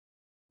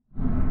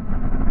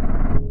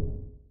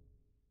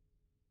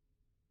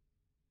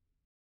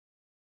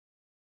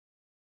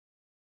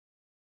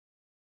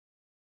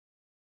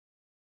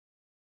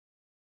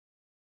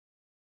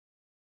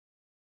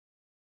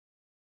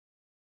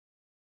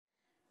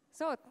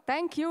So,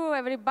 thank you,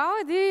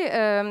 everybody.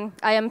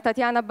 I am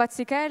Tatiana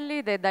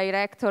Bazzichelli, the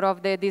director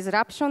of the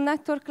Disruption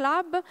Network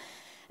Lab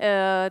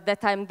that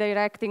I'm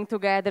directing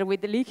together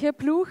with Lieke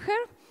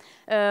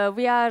Ploeger.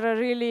 We are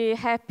really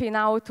happy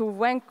now to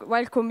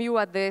welcome you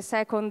at the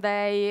second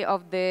day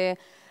of the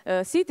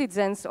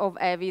Citizens of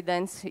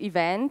Evidence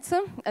event.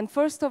 And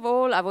first of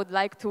all, I would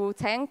like to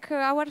thank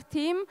our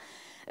team,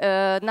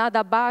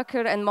 Nada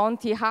Bakr and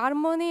Monti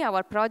Harmony,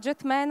 our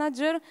project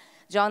manager,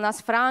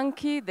 Jonas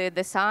Frankki, the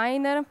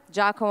designer,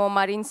 Giacomo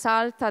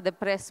Marinsalta, the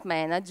press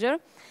manager.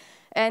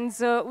 And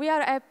we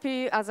are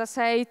happy, as I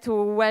say,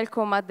 to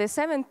welcome at the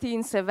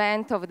 17th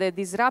event of the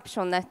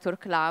Disruption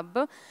Network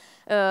Lab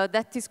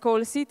that is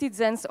called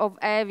Citizens of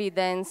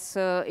Evidence,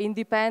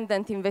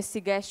 Independent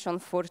Investigation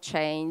for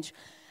Change.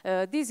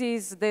 This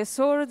is the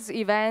third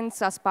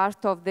event as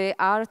part of the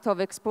Art of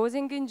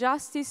Exposing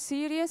Injustice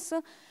series.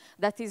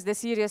 That is the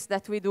series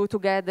that we do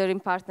together in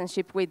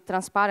partnership with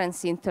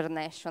Transparency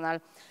International.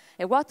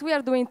 And what we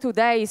are doing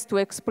today is to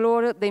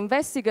explore the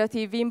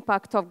investigative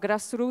impact of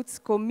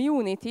grassroots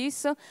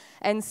communities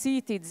and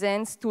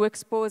citizens to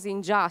expose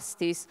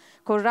injustice,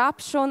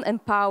 corruption,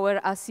 and power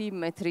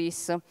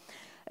asymmetries.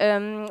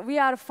 We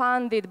are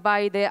funded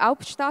by the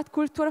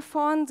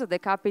Hauptstadtkulturfonds, the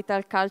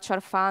Capital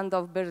Culture Fund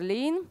of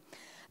Berlin,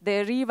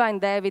 the Riva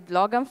and David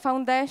Logan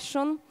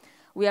Foundation.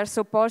 We are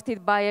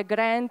supported by a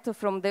grant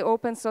from the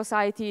Open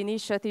Society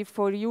Initiative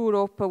for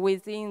Europe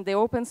within the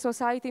Open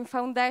Society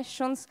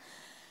Foundations.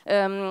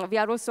 We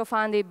are also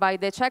funded by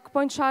the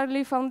Checkpoint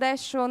Charlie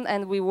Foundation,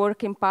 and we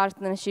work in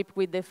partnership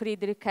with the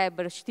Friedrich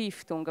Ebert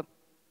Stiftung.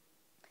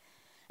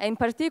 In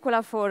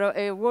particular, for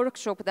a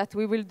workshop that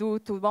we will do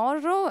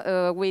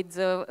tomorrow with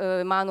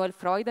Manuel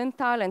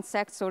Freudenthal and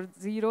Sector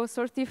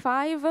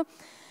 035,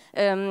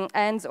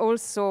 and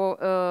also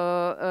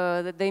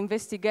the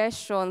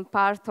investigation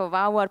part of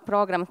our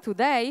program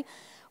today.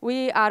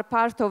 We are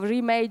part of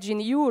Reimagine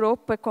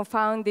Europe,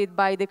 co-founded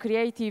by the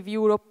Creative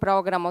Europe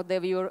program of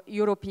the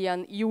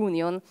European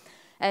Union.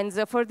 And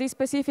for this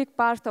specific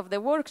part of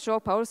the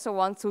workshop, I also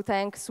want to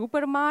thank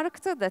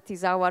Supermarkt, that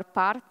is our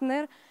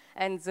partner,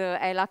 and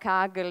Ella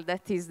Kagel,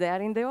 that is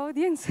there in the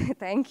audience.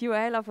 Thank you,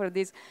 Ella, for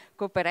this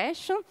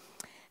cooperation.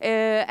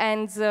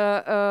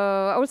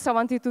 Also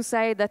wanted to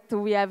say that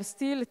we have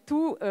still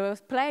two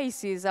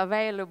places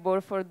available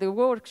for the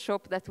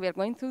workshop that we are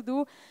going to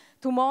do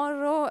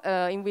tomorrow,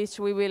 in which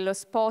we will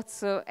spot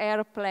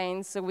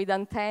airplanes with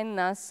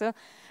antennas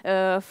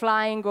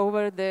flying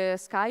over the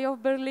sky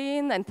of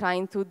Berlin and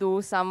trying to do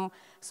some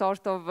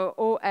sort of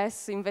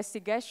OS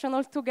investigation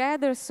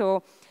altogether.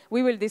 So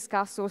we will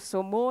discuss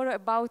also more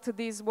about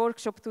this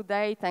workshop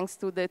today, thanks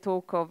to the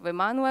talk of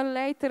Emmanuel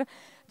later.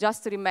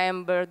 Just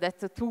remember that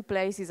the two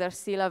places are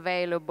still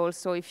available,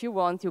 so if you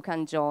want, you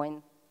can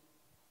join.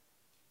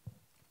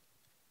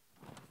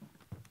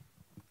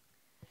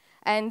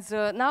 And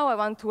now I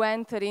want to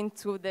enter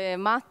into the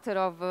matter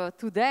of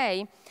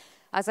today.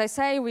 As I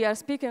say, we are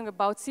speaking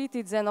about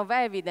citizens of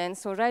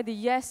evidence. Already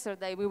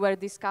yesterday, we were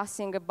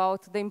discussing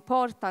about the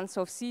importance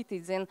of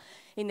citizens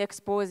in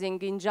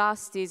exposing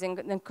injustice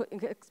and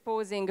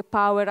exposing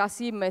power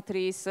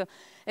asymmetries,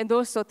 and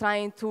also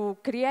trying to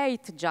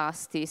create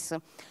justice.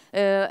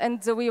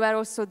 And we were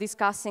also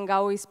discussing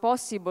how it's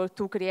possible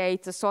to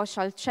create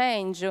social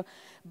change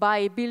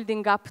by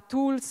building up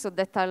tools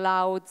that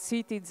allow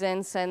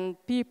citizens and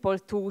people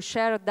to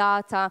share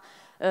data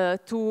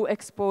to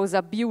expose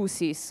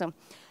abuses.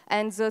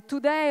 And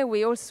today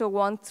we also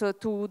want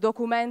to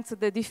document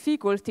the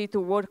difficulty to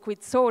work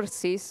with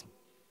sources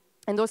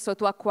and also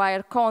to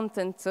acquire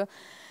content.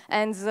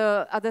 And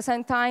at the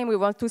same time, we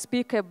want to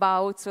speak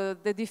about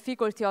the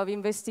difficulty of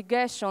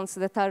investigations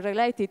that are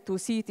related to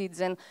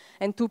citizens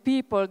and to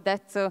people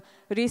that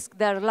risk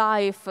their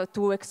life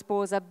to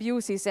expose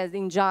abuses and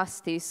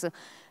injustice.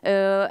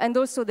 And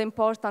also the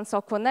importance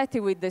of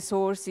connecting with the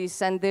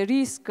sources and the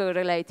risk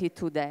related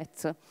to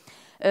that.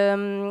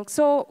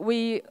 So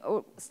we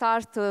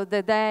start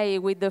the day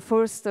with the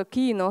first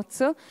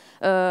keynote,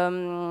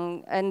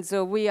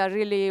 and we are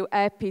really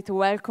happy to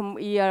welcome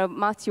here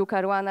Matthew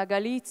Caruana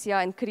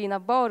Galizia and Crina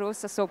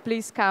Boros, so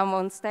please come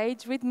on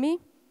stage with me.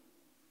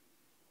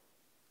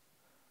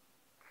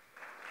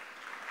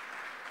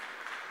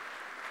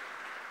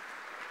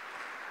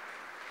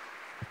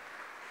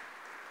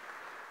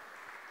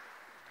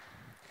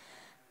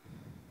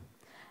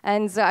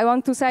 And I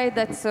want to say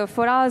that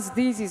for us,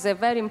 this is a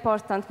very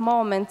important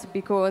moment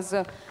because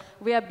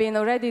we have been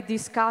already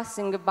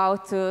discussing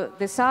about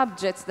the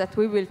subjects that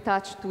we will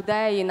touch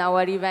today in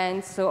our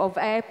events of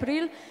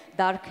April,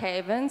 Dark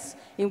Heavens,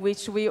 in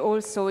which we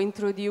also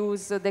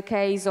introduce the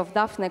case of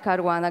Daphne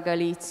Caruana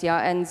Galizia.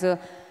 And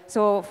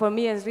so for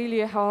me, it's really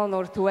an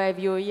honor to have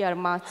you here,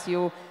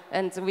 Matthew,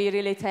 and we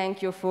really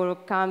thank you for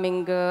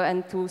coming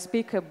and to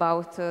speak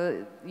about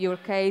your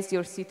case,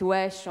 your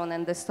situation,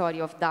 and the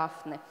story of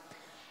Daphne.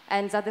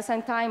 And at the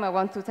same time, I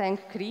want to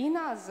thank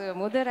Crina as a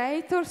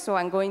moderator, so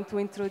I'm going to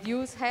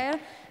introduce her,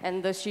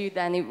 and she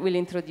then will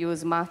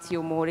introduce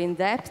Matthew more in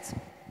depth.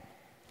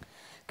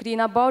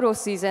 Crina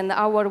Boros is an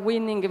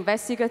award-winning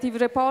investigative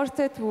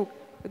reporter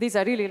this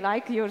I really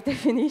like your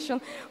definition,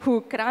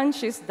 who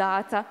crunches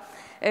data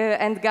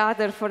and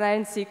gather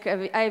forensic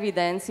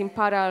evidence in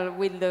parallel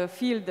with the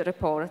field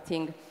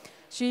reporting.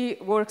 She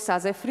works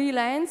as a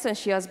freelance, and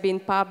she has been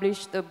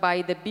published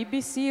by the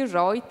BBC,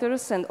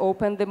 Reuters, and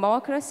Open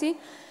Democracy.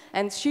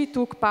 And she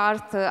took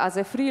part as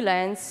a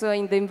freelance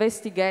in the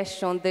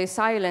investigation, the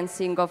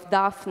silencing of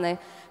Daphne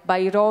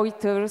by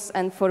Reuters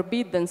and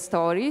Forbidden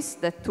Stories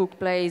that took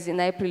place in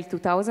April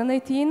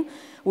 2018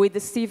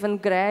 with Stephen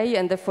Gray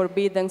and the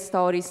Forbidden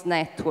Stories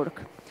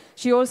Network.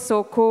 She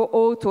also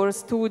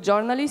co-authors 2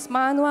 journalist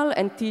manuals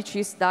and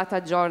teaches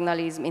data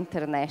journalism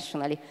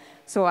internationally.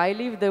 So I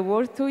leave the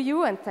word to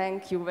you, and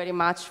thank you very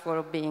much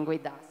for being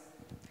with us.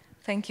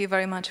 Thank you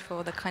very much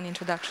for the kind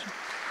introduction.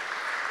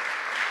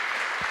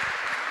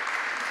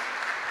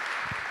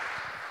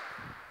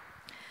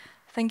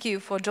 Thank you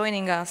for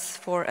joining us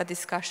for a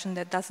discussion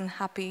that doesn't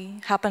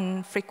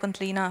happen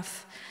frequently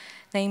enough,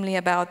 namely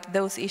about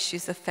those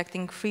issues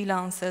affecting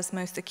freelancers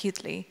most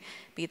acutely,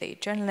 be they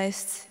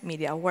journalists,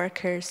 media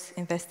workers,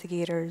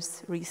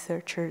 investigators,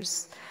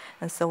 researchers,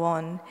 and so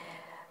on,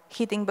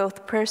 hitting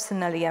both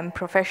personally and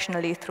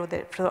professionally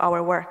through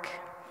our work.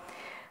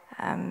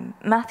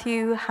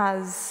 Matthew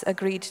has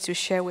agreed to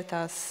share with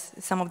us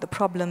some of the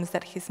problems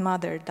that his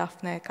mother,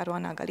 Daphne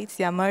Caruana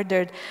Galizia,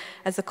 murdered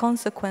as a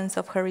consequence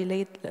of her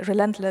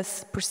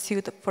relentless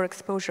pursuit for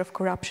exposure of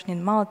corruption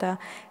in Malta,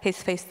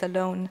 has faced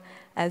alone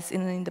as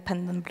an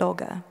independent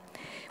blogger.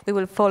 We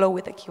will follow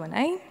with a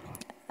Q&A,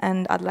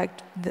 and I'd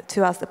like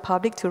to ask the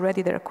public to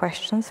ready their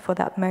questions for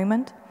that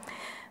moment.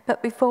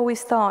 But before we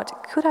start,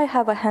 could I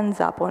have a hands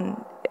up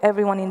on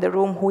everyone in the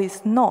room who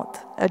is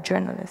not a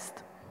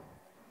journalist?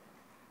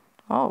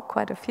 Oh,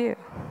 quite a few.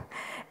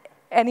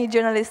 Any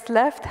journalists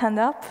left? Hand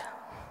up.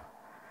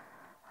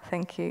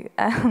 Thank you.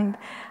 And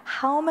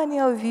how many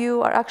of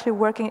you are actually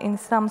working in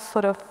some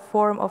sort of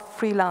form of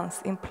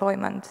freelance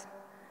employment?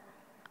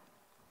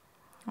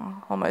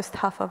 Oh, almost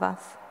half of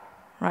us.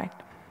 Right.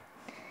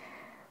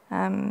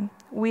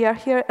 We are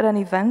here at an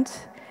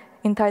event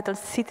entitled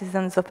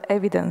Citizens of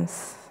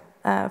Evidence.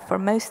 For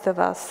most of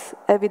us,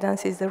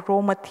 evidence is the raw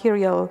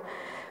material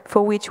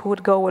for which we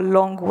would go a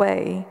long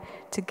way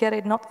to get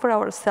it not for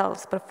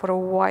ourselves, but for a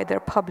wider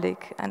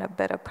public and a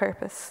better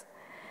purpose.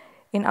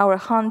 In our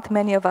hunt,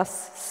 many of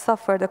us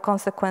suffer the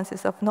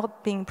consequences of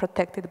not being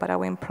protected by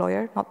our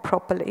employer, not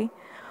properly,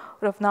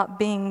 or of not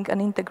being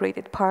an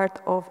integrated part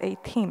of a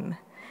team.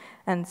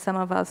 And some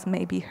of us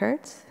may be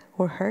hurt,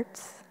 or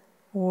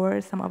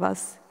some of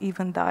us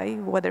even die,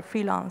 whether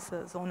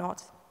freelancers or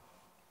not.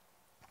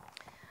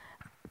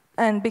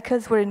 And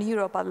because we're in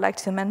Europe, I'd like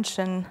to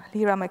mention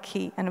Lira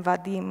Maki and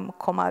Vadim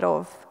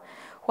Komarov,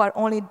 who are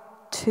only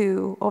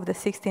 2 of the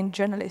 16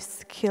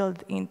 journalists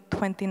killed in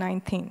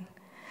 2019.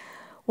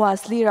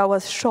 Whilst Lira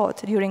was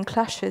shot during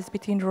clashes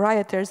between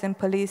rioters and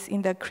police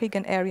in the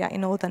Krigan area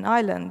in Northern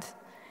Ireland,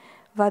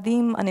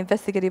 Vadim, an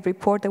investigative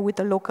reporter with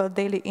a local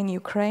daily in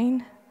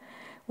Ukraine,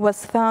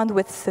 was found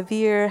with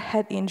severe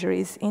head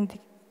injuries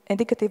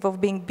indicative of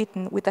being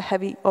beaten with a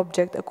heavy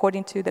object,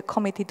 according to the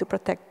Committee to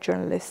Protect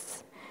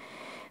Journalists.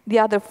 The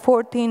other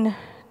 14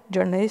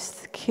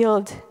 journalists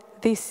killed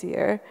this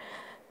year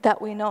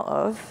that we know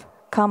of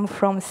come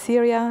from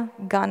Syria,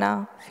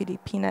 Ghana,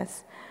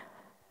 Philippines,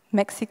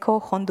 Mexico,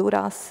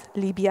 Honduras,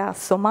 Libya,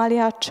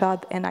 Somalia,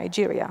 Chad, and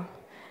Nigeria.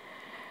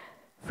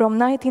 From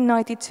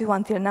 1992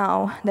 until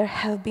now, there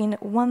have been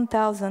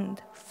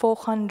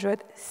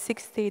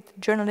 1,468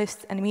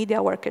 journalists and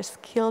media workers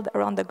killed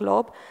around the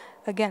globe,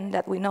 again,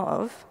 that we know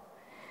of.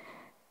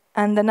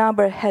 And the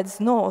number heads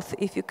north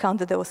if you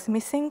count those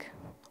missing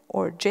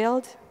or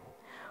jailed,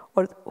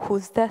 or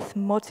whose death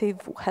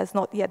motive has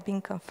not yet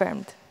been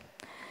confirmed.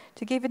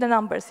 To give you the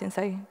numbers, since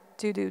I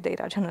do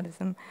data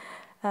journalism,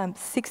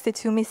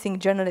 62 missing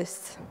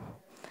journalists,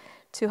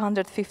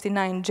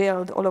 259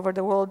 jailed all over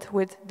the world,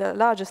 with the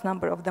largest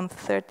number of them,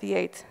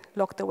 38,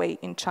 locked away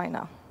in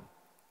China.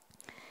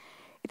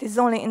 It is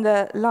only in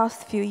the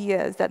last few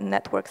years that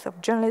networks of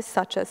journalists,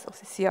 such as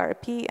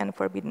CRP and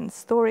Forbidden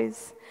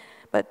Stories,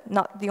 but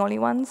not the only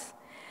ones,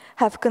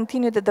 have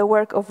continued the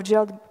work of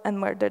jailed and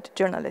murdered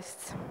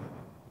journalists.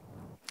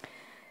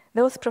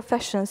 Those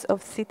professions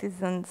of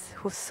citizens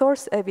who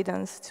source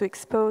evidence to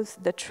expose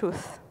the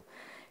truth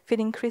feel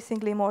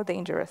increasingly more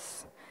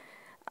dangerous.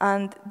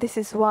 And this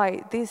is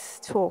why this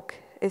talk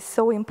is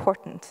so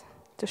important,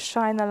 to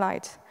shine a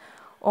light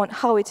on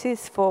how it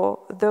is for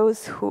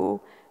those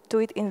who do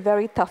it in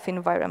very tough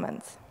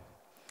environments.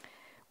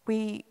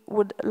 We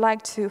would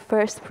like to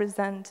first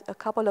present a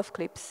couple of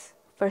clips,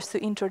 first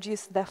to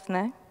introduce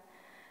Daphne,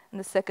 and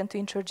the second to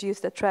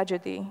introduce the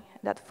tragedy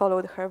that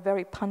followed her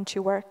very punchy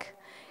work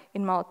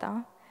in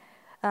Malta.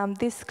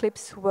 These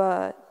clips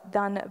were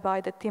done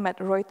by the team at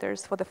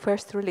Reuters for the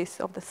first release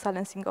of the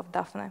silencing of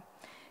Daphne.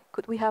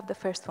 Could we have the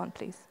first one,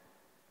 please?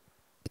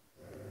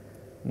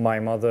 My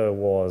mother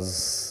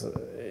was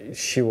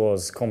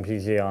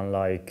completely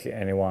unlike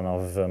anyone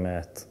I've ever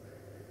met.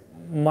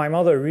 My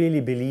mother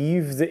really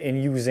believed in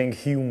using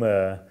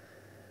humor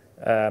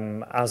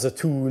as a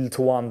tool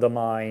to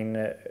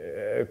undermine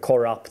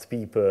corrupt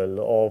people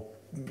or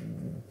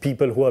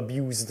people who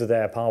abused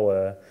their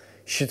power,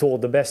 she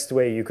thought the best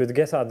way you could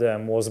get at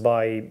them was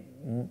by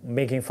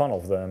making fun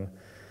of them.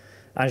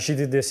 And she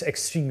did this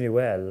extremely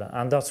well,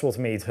 and that's what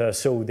made her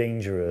so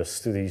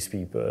dangerous to these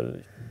people.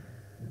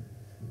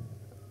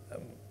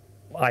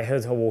 I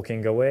heard her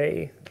walking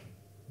away.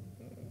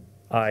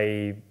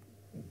 I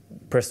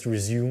pressed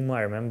resume,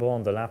 I remember,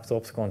 on the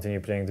laptop to continue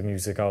playing the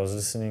music I was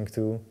listening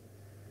to.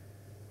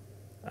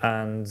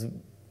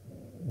 And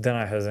then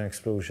I heard an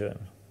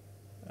explosion,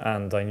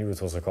 and I knew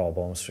it was a car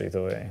bomb straight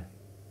away.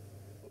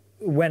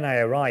 When I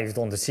arrived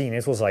on the scene,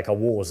 it was like a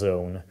war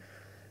zone.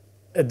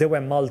 There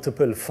were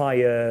multiple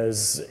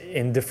fires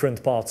in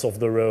different parts of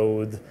the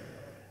road.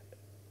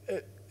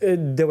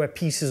 There were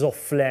pieces of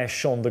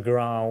flesh on the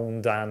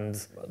ground, and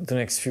the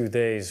next few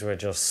days were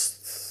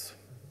just...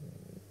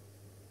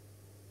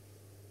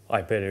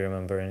 I barely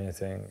remember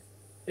anything.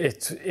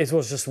 It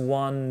was just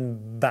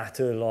one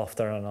battle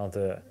after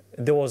another.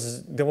 There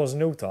was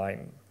no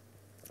time,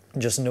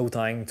 just no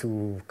time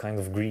to kind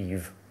of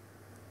grieve.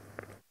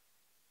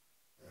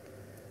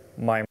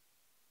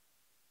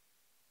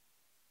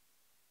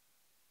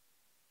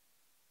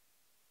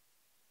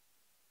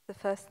 The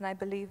first, and I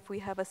believe we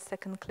have a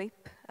second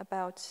clip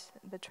about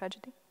the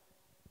tragedy.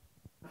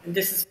 And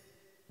this is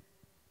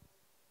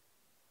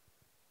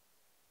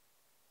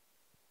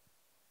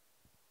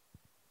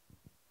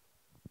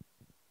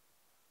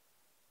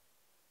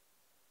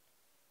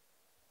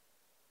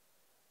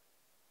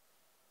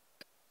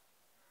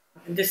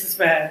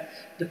where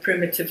the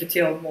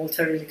primitivity of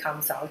Malta really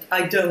comes out.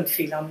 I don't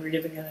feel I'm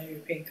living in a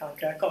European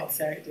country. I can't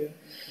say I do.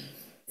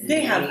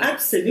 They have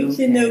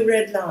absolutely no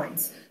red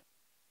lines.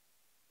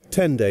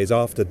 10 days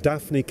after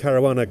Daphne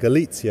Caruana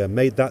Galizia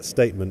made that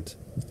statement,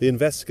 the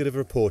investigative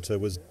reporter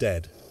was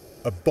dead.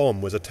 A bomb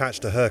was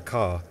attached to her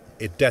car.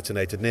 It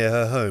detonated near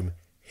her home,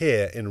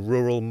 here in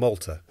rural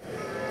Malta.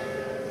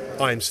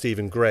 I'm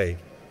Stephen Gray.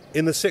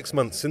 In the 6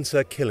 months since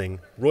her killing,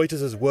 Reuters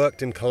has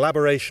worked in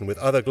collaboration with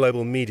other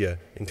global media,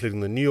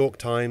 including the New York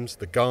Times,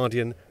 The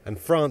Guardian, and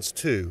France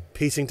 2,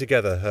 piecing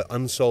together her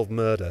unsolved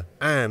murder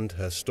and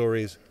her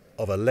stories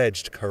of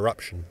alleged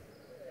corruption.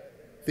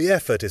 The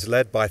effort is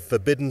led by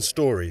Forbidden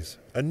Stories,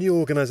 a new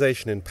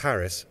organisation in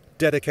Paris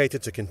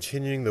dedicated to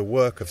continuing the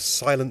work of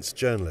silenced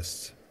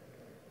journalists.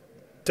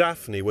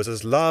 Daphne was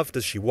as loved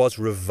as she was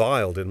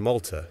reviled in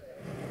Malta.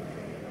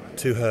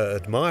 To her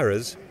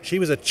admirers, she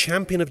was a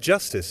champion of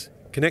justice,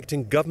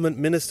 connecting government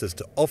ministers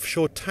to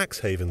offshore tax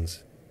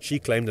havens. She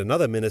claimed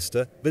another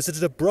minister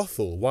visited a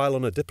brothel while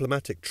on a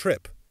diplomatic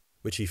trip,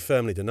 which he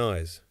firmly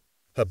denies.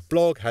 Her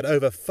blog had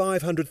over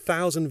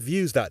 500,000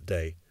 views that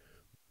day,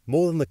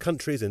 more than the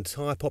country's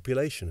entire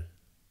population.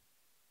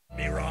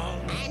 Me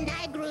wrong. And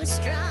I grew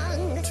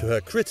strong. To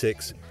her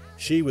critics,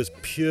 she was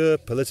pure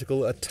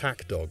political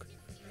attack dog.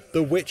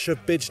 The witch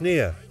of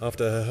Bijnia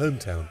after her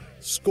hometown.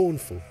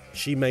 Scornful,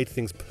 she made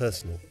things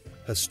personal.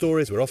 Her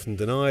stories were often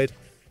denied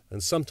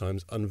and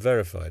sometimes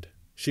unverified.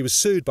 She was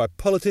sued by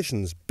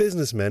politicians,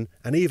 businessmen,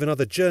 and even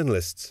other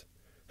journalists.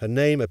 Her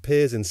name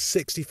appears in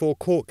 64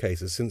 court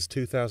cases since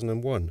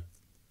 2001.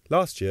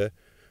 Last year,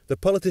 the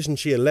politician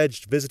she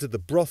alleged visited the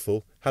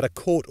brothel had a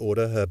court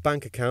order her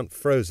bank account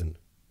frozen.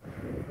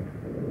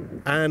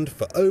 And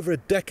for over a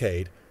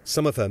decade,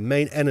 some of her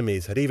main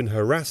enemies had even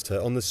harassed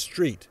her on the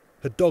street.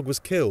 Her dog was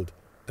killed.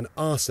 An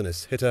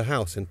arsonist hit her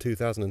house in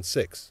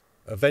 2006.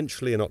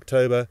 Eventually, in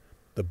October,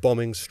 the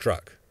bombing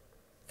struck.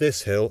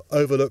 This hill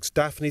overlooks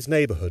Daphne's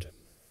neighbourhood.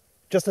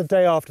 Just a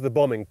day after the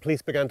bombing,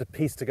 police began to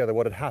piece together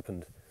what had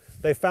happened.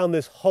 They found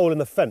this hole in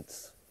the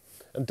fence,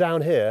 and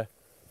down here,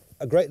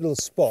 a great little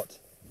spot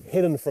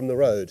hidden from the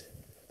road.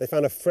 They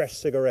found a fresh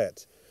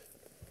cigarette.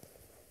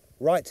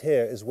 Right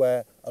here is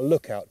where a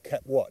lookout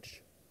kept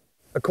watch.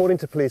 According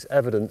to police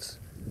evidence,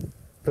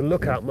 the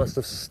lookout must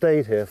have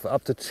stayed here for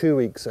up to 2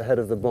 weeks ahead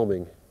of the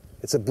bombing.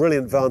 It's a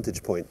brilliant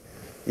vantage point.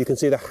 You can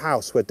see the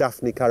house where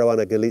Daphne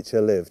Caruana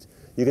Galizia lived.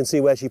 You can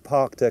see where she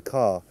parked her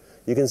car.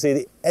 You can see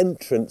the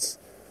entrance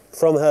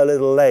from her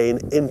little lane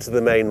into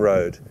the main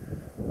road.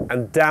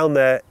 And down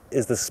there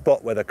is the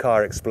spot where the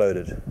car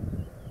exploded.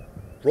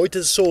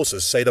 Reuters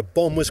sources say the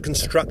bomb was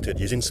constructed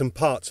using some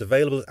parts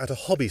available at a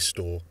hobby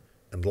store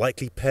and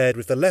likely paired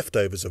with the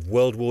leftovers of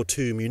World War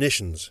II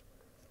munitions.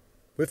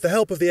 With the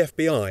help of the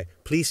FBI,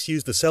 police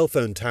used the cell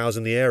phone towers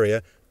in the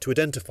area to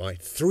identify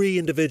 3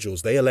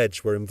 individuals they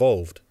allege were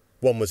involved.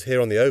 One was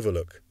here on the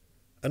overlook.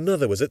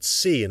 Another was at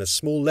sea in a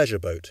small leisure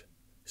boat.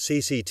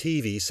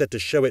 CCTV said to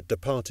show it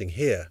departing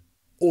here.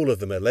 All of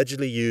them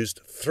allegedly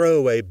used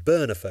throwaway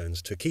burner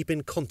phones to keep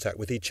in contact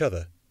with each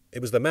other.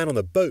 It was the man on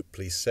the boat,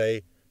 police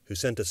say, who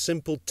sent a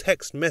simple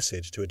text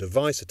message to a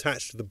device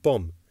attached to the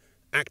bomb,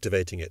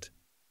 activating it.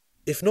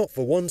 If not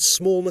for one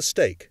small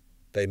mistake,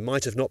 they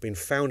might have not been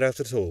found out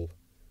at all.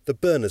 The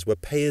burners were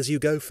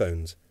pay-as-you-go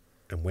phones,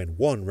 and when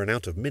one ran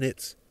out of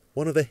minutes,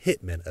 one of the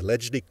hitmen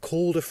allegedly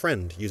called a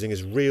friend using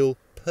his real,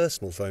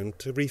 personal phone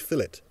to refill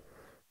it.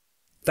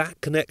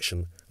 That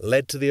connection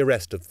led to the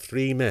arrest of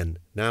 3 men,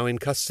 now in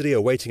custody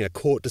awaiting a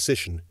court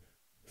decision.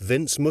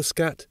 Vince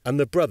Muscat and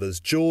the brothers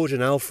George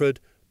and Alfred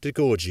de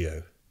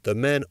Gorgio. The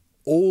men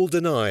all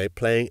deny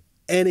playing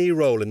any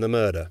role in the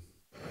murder.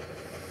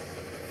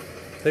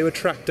 They were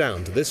tracked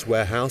down to this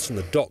warehouse on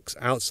the docks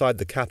outside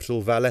the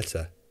capital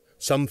Valletta,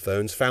 some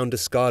phones found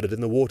discarded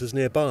in the waters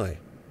nearby.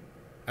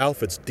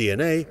 Alfred's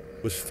DNA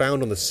was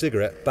found on the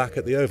cigarette back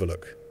at the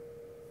Overlook.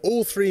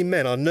 All three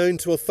men are known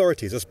to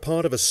authorities as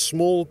part of a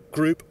small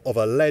group of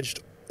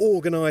alleged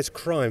organised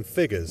crime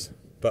figures,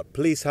 but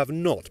police have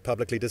not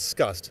publicly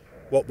discussed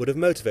what would have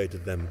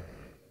motivated them,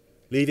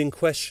 leaving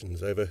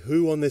questions over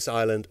who on this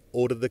island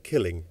ordered the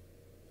killing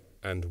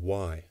and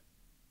why.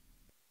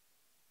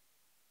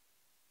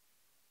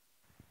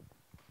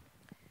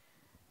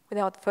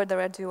 Without further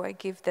ado, I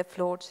give the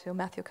floor to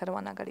Matthew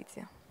Caruana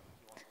Galizia.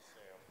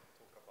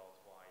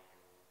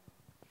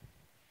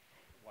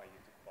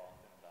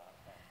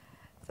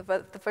 So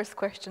the first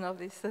question of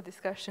this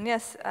discussion,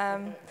 yes.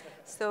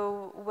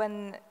 So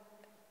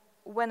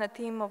when a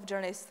team of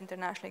journalists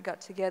internationally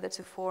got together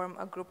to form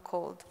a group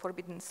called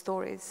Forbidden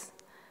Stories,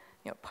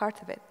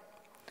 part of it,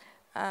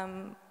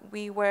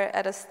 we were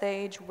at a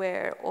stage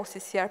where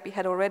OCCRP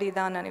had already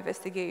done an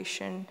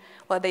investigation.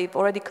 Well, they've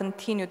already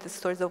continued the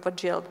stories of a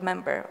jailed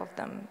member of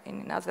them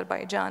in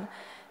Azerbaijan.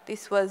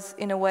 This was,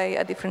 in a way,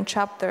 a different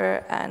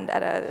chapter and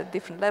at a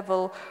different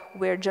level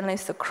where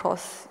journalists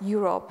across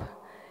Europe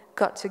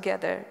got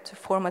together to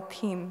form a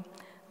team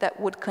that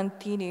would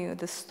continue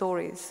the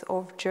stories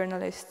of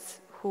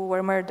journalists who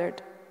were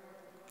murdered,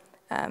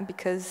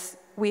 because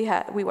we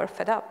were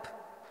fed up.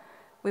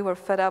 We were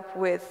fed up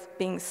with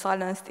being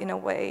silenced in a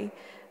way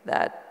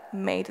that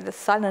made the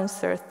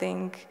silencer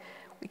think,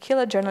 we kill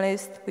a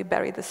journalist, we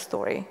bury the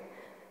story.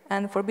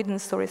 And Forbidden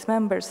Stories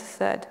members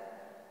said,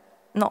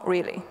 not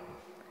really.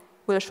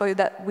 We'll show you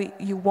that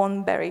you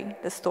won't bury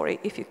the story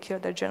if you kill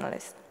the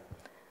journalist.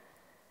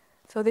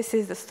 So this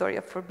is the story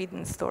of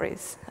Forbidden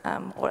Stories,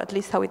 or at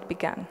least how it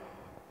began.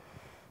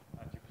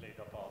 And you played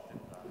a part in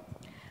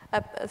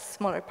that? A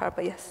smaller part,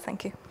 but yes,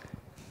 thank you.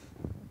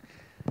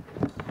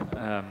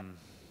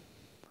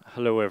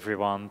 Hello,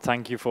 everyone.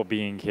 Thank you for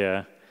being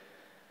here.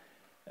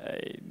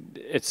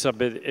 It's a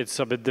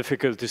bit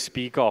difficult to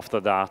speak after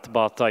that,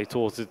 but I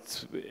thought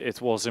it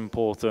was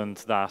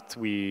important that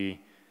we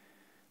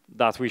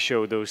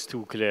show those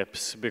two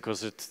clips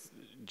because it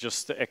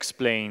just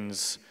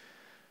explains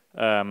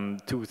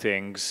two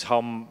things: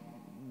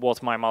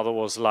 what my mother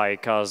was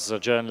like as a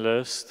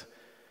journalist,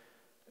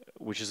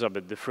 which is a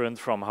bit different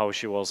from how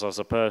she was as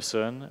a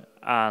person,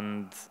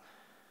 and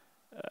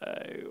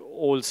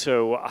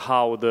also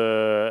how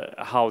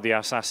the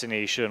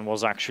assassination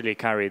was actually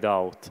carried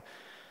out.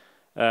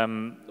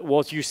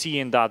 What you see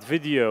in that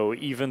video,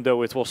 even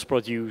though it was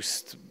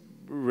produced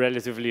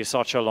relatively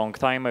such a long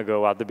time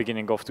ago at the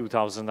beginning of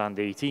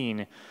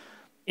 2018,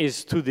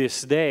 is to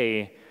this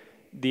day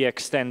the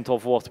extent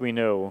of what we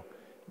know,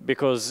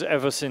 because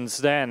ever since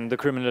then the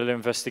criminal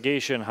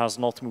investigation has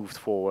not moved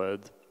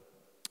forward.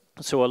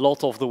 So a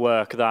lot of the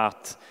work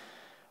that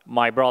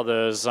my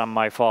brothers and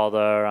my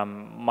father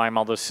and my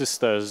mother's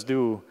sisters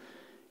do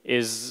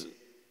is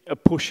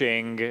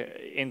pushing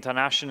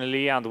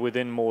internationally and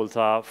within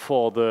Malta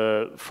for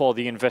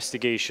the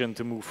investigation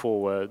to move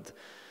forward.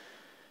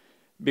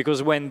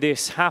 Because when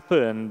this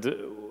happened,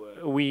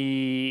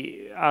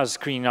 we, as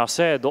Crina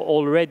said,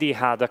 already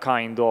had a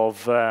kind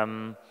of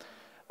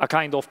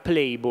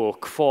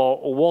playbook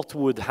for what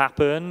would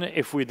happen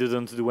if we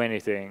didn't do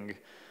anything.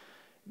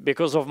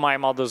 Because of my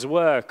mother's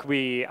work,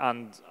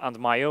 and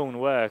my own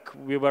work,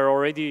 we were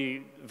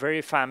already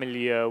very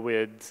familiar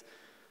with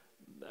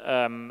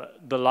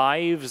the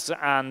lives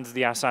and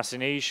the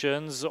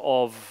assassinations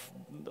of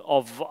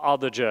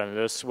other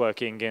journalists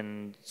working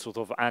in sort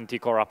of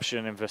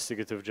anti-corruption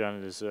investigative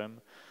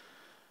journalism,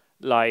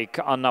 like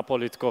Anna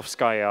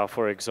Politkovskaya,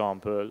 for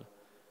example.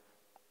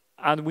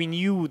 And we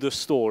knew the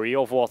story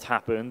of what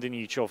happened in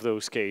each of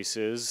those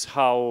cases,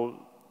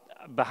 how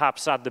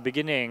perhaps at the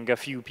beginning a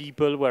few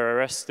people were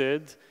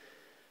arrested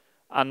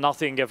and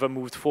nothing ever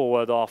moved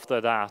forward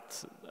after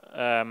that.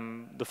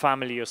 The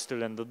family is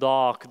still in the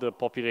dark, the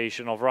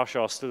population of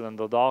Russia is still in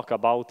the dark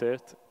about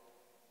it.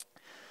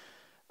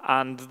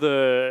 And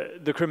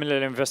the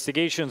criminal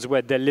investigations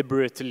were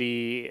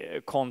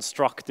deliberately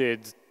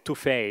constructed to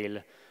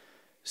fail.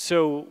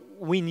 So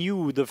we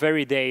knew the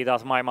very day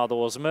that my mother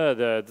was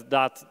murdered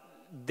that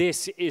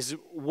this is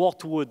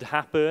what would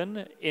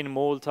happen in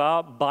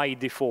Malta by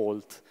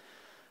default,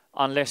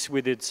 unless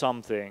we did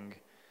something.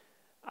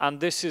 And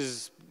this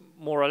is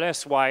more or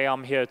less why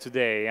I'm here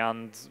today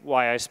and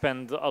why I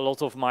spend a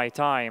lot of my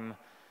time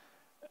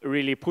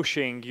really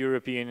pushing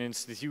European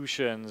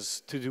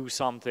institutions to do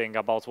something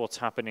about what's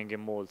happening in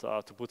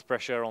Malta, to put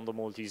pressure on the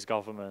Maltese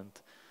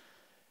government.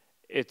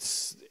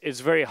 It's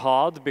very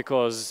hard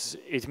because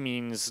it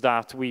means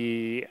that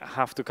we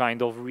have to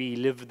kind of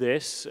relive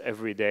this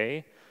every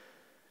day,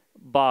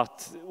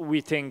 but we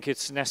think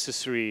it's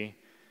necessary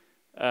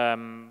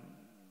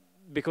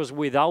because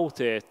without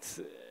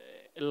it,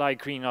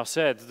 like Crina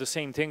said, the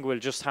same thing will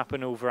just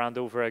happen over and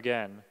over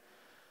again.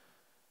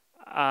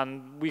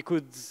 And we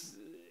could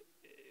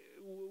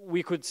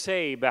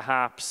say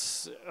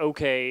perhaps,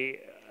 okay,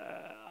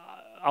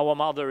 our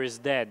mother is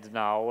dead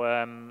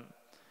now.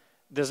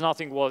 There's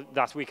nothing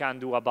that we can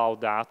do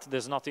about that.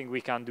 There's nothing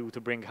we can do to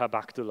bring her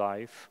back to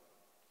life.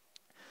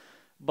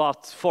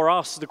 But for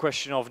us, the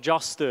question of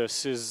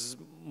justice is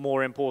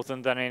more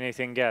important than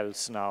anything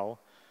else now.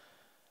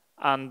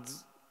 And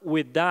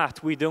with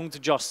that, we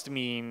don't just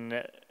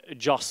mean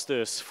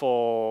justice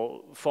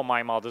for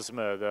my mother's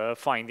murder,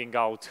 finding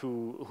out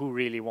who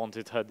really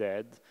wanted her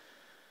dead,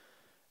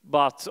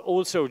 but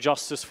also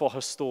justice for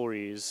her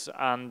stories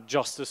and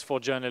justice for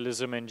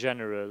journalism in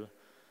general.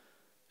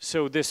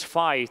 So this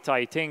fight,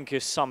 I think,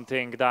 is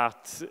something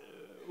that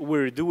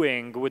we're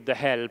doing with the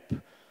help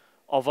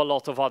of a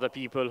lot of other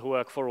people who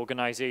work for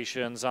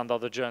organizations and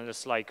other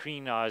journalists like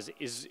Crina,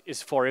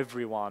 is for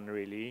everyone,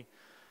 really.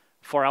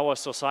 For our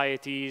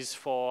societies,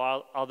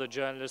 for other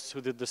journalists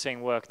who did the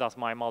same work that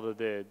my mother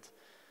did.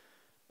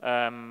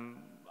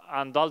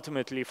 And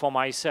ultimately for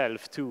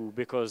myself too,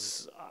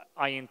 because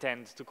I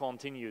intend to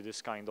continue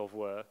this kind of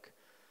work.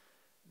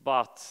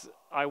 But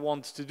I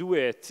want to do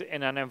it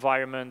in an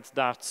environment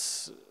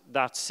that's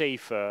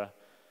safer.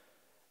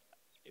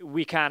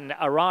 We can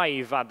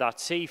arrive at that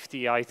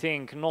safety, I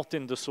think, not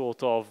in the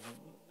sort of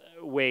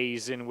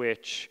ways in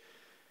which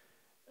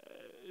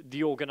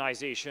the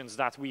organizations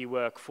that we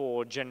work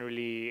for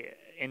generally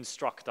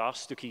instruct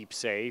us to keep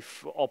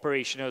safe.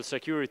 Operational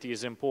security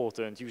is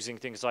important, using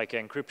things like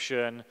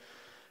encryption,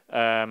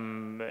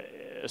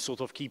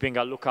 sort of keeping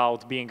a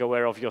lookout, being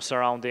aware of your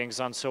surroundings,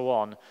 and so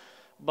on.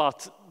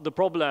 But the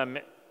problem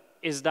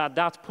is that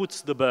that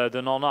puts the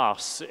burden on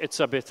us.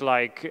 It's a bit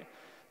like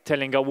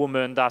telling a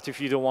woman that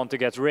if you don't want to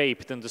get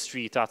raped in the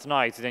street at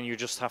night, then you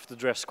just have to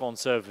dress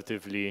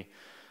conservatively.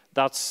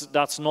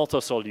 That's not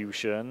a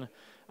solution,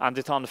 and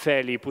it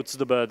unfairly puts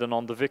the burden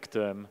on the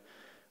victim.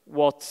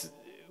 What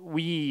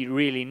we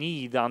really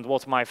need, and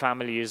what my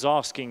family is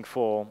asking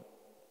for,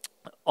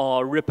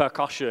 are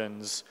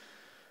repercussions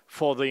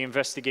for the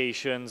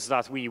investigations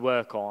that we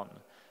work on,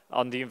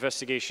 and the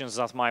investigations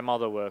that my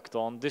mother worked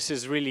on. This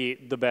is really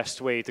the best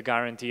way to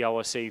guarantee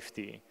our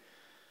safety.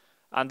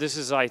 And this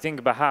is, I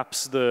think,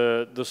 perhaps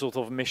the sort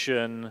of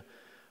mission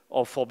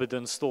of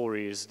Forbidden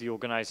Stories, the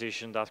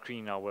organization that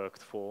Crina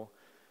worked for,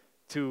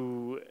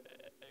 to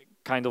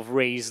kind of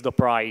raise the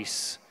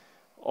price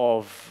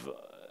of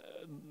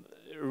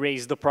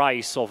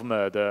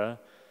murder,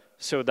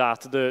 so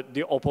that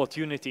the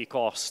opportunity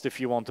cost, if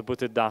you want to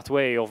put it that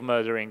way, of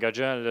murdering a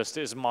journalist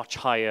is much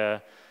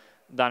higher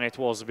than it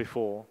was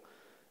before.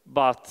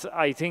 But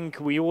I think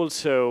we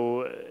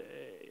also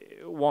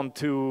want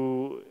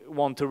to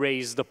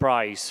raise the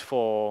price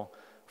for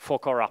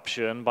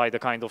corruption by the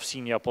kind of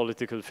senior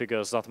political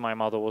figures that my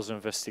mother was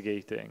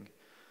investigating.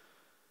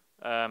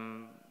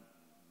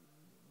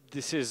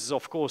 This is,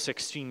 of course,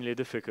 extremely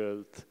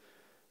difficult.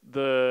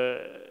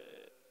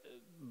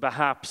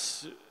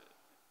 Perhaps,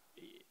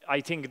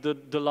 I think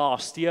the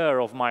last year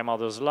of my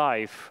mother's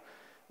life,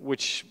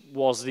 which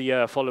was the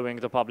year following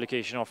the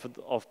publication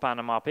of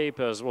Panama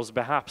Papers, was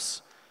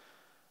perhaps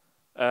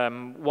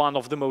one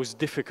of the most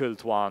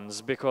difficult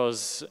ones,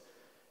 because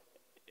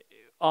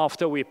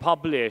after we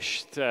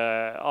published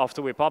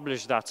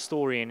that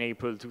story in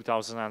April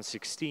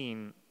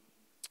 2016,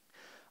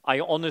 I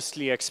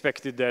honestly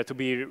expected there to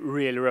be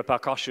real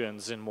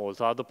repercussions in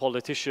Malta. The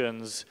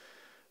politicians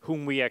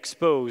whom we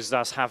exposed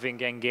as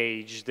having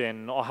engaged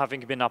in or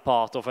having been a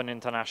part of an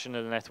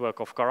international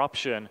network of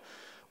corruption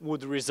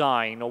would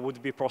resign or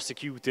would be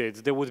prosecuted.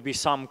 There would be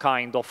some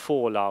kind of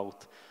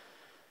fallout.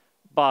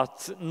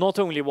 But not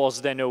only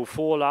was there no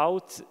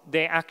fallout,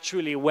 they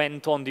actually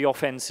went on the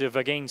offensive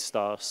against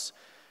us.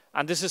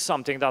 And this is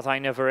something that I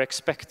never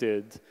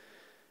expected.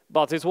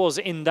 But it was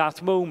in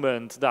that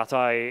moment that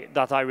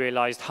I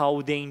realized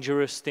how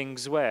dangerous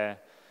things were.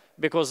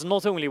 Because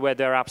not only were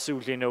there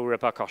absolutely no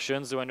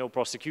repercussions, there were no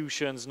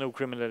prosecutions, no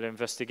criminal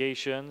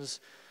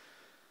investigations,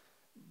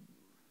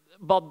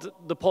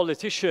 but the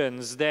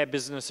politicians, their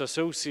business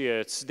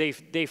associates,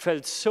 they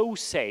felt so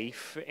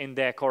safe in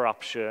their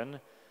corruption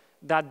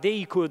that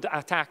they could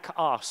attack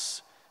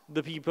us,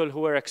 the people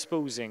who were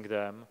exposing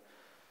them.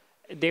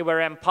 They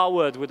were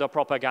empowered with a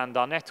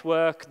propaganda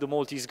network. The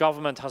Maltese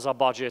government has a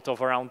budget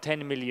of around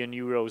 10 million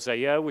euros a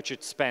year, which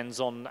it spends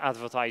on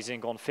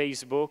advertising on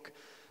Facebook,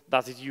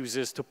 that it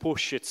uses to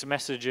push its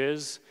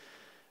messages,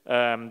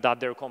 that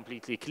they're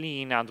completely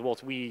clean, and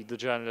what we, the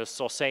journalists,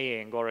 are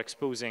saying or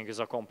exposing is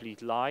a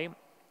complete lie,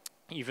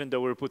 even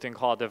though we're putting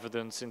hard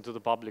evidence into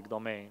the public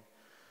domain.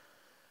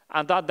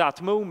 And at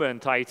that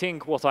moment, I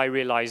think what I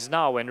realize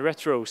now in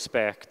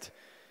retrospect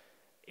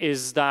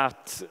is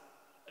that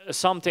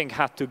something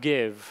had to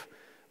give.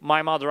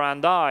 My mother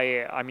and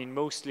I mean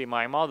mostly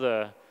my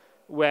mother,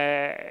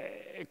 were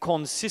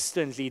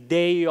consistently,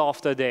 day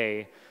after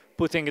day,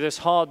 putting this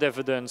hard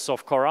evidence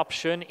of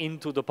corruption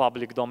into the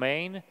public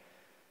domain,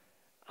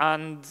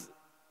 and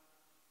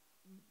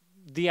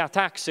the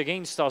attacks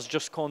against us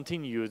just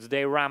continued.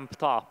 They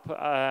ramped up.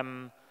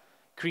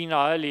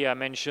 Crina earlier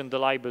mentioned the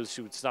libel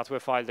suits that were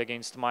filed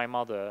against my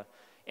mother.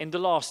 In the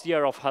last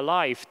year of her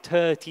life,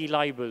 30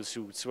 libel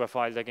suits were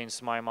filed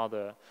against my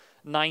mother.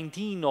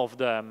 19 of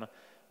them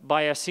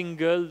by a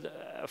single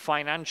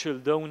financial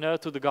donor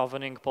to the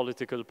governing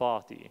political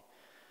party.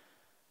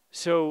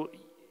 So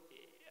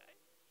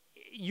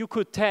you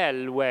could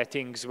tell where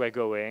things were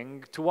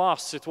going. To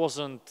us, it was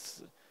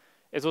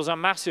a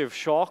massive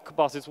shock,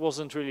 but it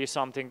wasn't really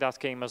something that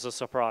came as a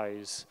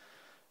surprise,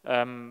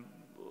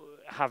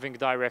 having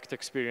direct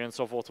experience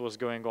of what was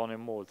going on in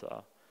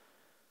Malta.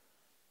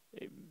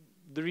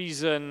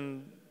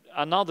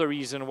 Another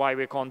reason why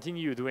we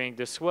continue doing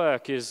this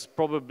work is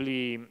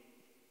probably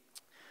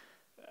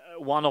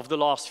one of the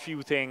last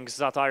few things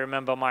that I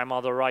remember my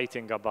mother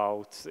writing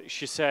about.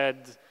 She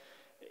said,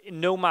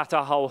 no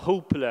matter how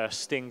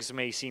hopeless things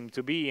may seem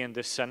to be in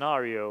this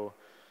scenario,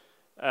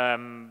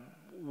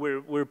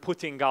 we're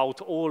putting out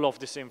all of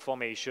this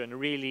information,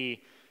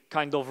 really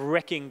kind of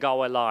wrecking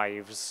our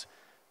lives,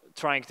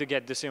 trying to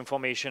get this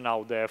information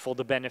out there for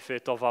the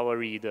benefit of our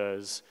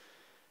readers.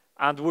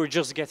 And we're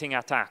just getting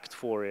attacked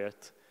for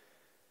it.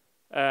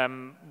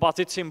 But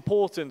it's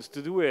important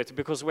to do it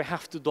because we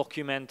have to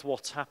document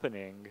what's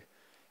happening.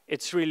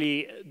 It's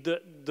really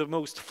the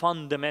most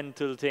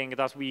fundamental thing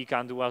that we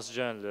can do as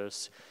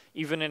journalists,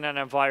 even in an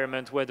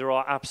environment where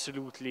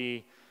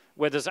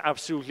there's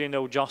absolutely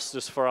no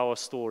justice for our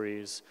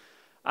stories.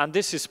 And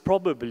this is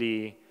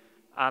probably,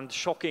 and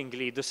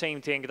shockingly, the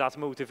same thing that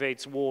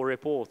motivates war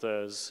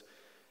reporters.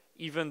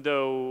 Even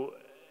though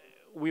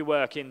we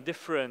work in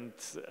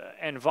different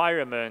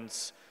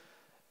environments,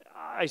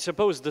 I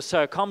suppose the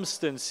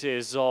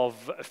circumstances of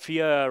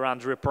fear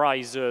and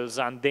reprisals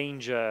and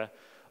danger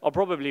are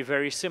probably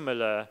very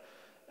similar.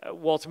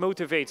 What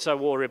motivates a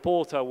war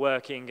reporter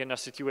working in a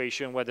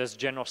situation where there's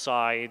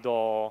genocide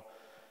or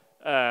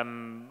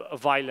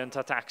violent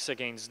attacks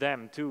against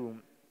them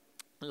too,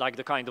 like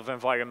the kind of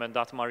environment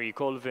that Marie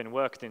Colvin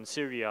worked in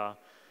Syria,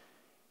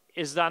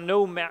 is that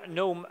no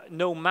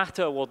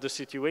matter what the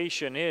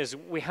situation is,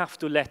 we have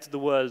to let the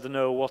world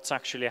know what's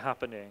actually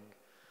happening.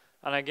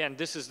 And again,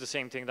 this is the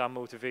same thing that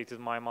motivated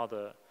my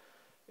mother.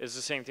 It's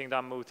the same thing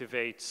that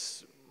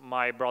motivates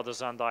my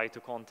brothers and I to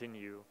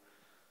continue.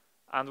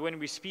 And when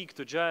we speak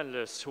to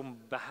journalists who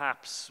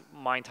perhaps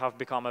might have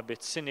become a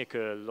bit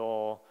cynical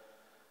or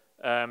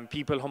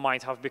people who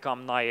might have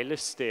become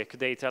nihilistic,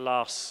 they tell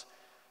us,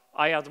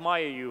 I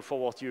admire you for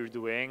what you're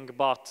doing,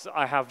 but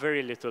I have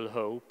very little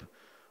hope.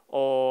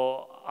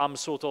 Or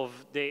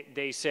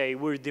they say,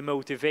 we're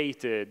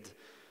demotivated.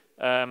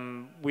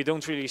 We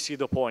don't really see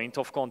the point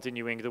of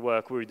continuing the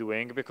work we're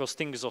doing because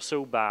things are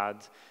so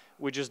bad,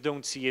 we just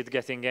don't see it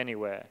getting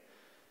anywhere.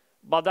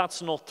 But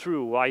that's not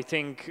true. I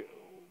think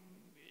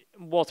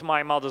what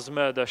my mother's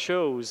murder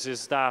shows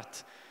is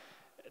that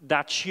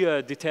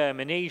sheer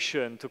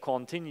determination to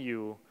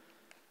continue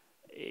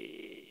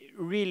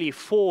really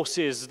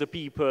forces the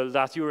people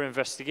that you're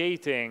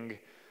investigating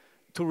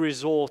to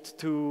resort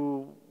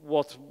to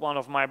what one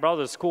of my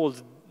brothers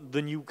called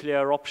the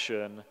nuclear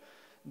option.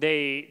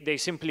 They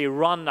simply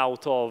run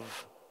out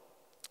of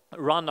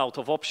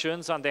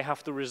options and they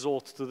have to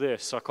resort to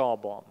this, a car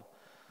bomb.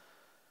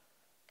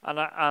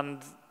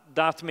 And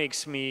that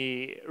makes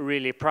me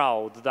really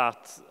proud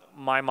that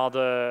my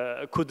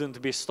mother couldn't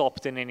be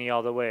stopped in any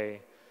other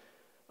way.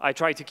 I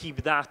try to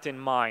keep that in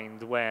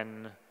mind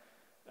when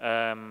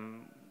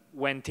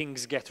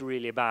things get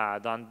really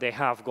bad, and they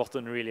have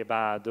gotten really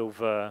bad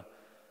over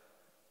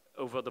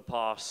the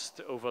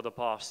past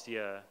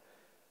year.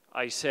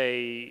 I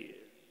say,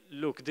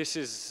 look,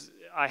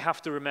 I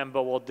have to remember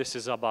what this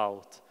is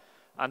about.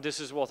 And this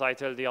is what I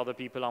tell the other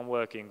people I'm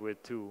working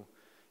with too.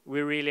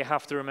 We really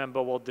have to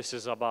remember what this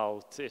is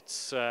about.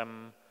 It's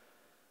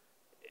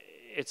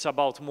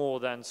about more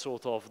than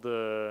sort of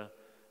the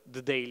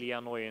daily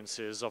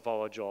annoyances of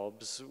our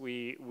jobs.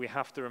 We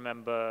have to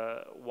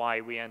remember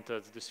why we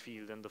entered this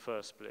field in the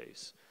first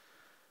place.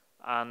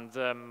 And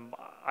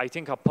I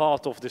think a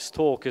part of this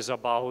talk is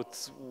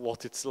about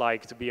what it's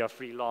like to be a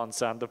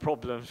freelancer and the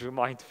problems we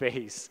might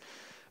face.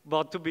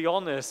 But to be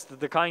honest,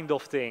 the kind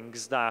of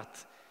things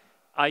that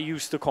I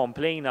used to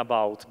complain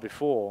about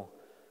before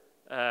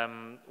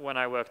when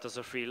I worked as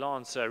a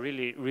freelancer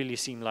really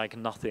seem like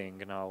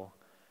nothing now.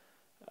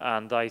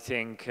 And I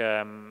think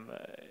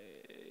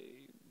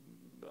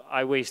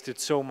I wasted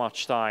so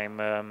much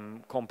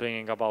time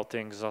complaining about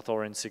things that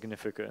are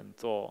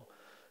insignificant or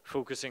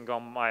focusing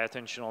on my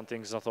attention on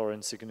things that are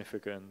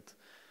insignificant.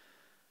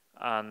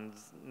 And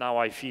now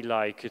I feel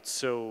like it's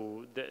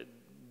so,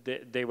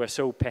 they were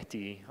so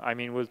petty. I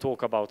mean, we'll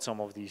talk about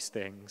some of these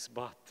things,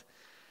 but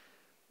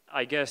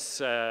I guess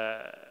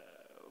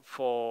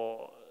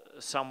for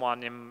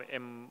someone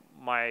in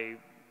my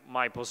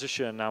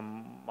position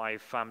and my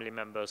family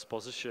member's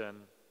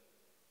position,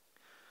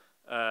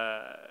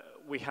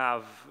 we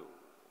have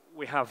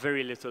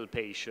very little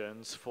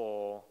patience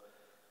for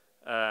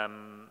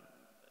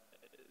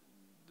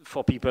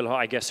people who,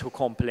 I guess, who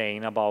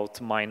complain about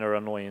minor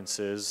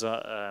annoyances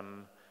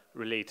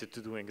related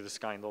to doing this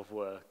kind of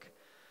work.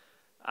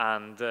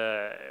 And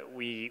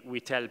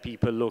we tell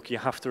people, look, you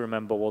have to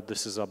remember what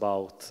this is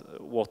about,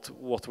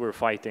 what we're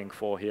fighting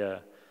for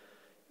here.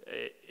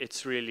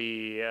 It's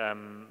really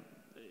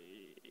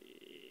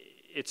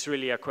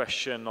a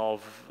question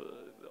of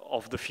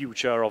the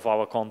future of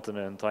our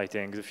continent, I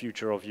think, the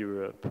future of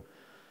Europe.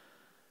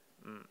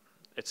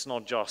 It's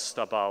not just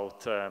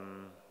about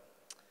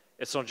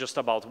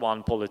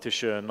one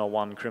politician or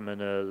one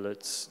criminal.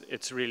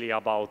 It's really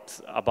about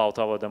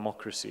our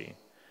democracy.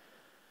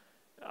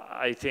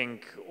 I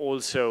think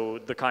also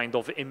the kind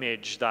of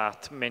image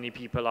that many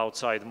people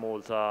outside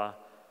Malta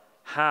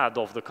had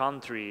of the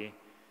country,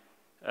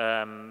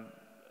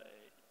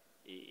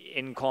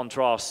 in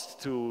contrast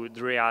to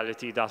the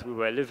reality that we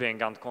were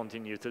living and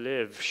continue to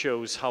live,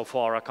 shows how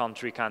far a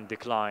country can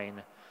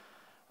decline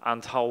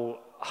and how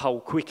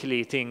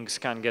quickly things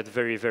can get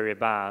very, very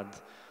bad.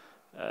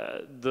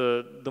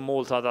 The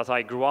Malta that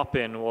I grew up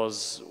in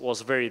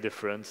was very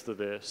different to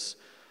this.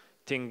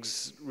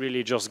 Things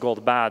really just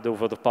got bad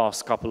over the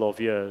past couple of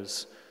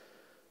years.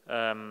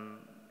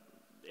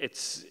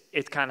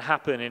 It can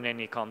happen in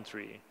any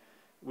country,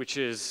 which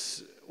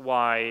is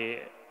why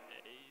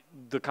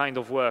the kind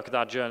of work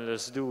that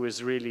journalists do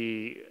is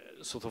really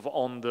sort of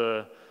on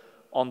the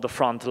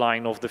front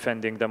line of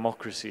defending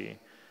democracy.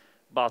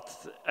 But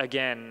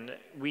again,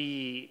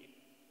 we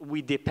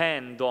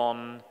depend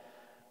on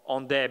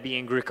there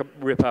being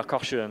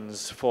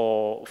repercussions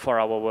for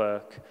our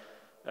work.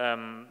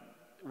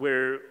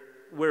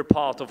 We're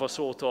part of a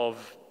sort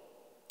of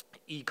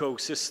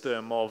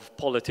ecosystem of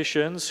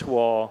politicians who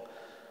are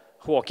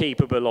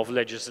capable of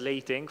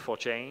legislating for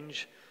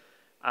change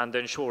and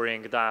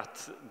ensuring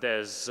that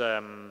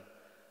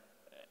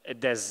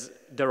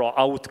there are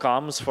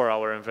outcomes for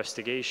our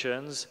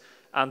investigations,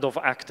 and of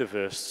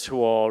activists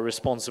who are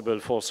responsible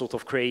for sort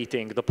of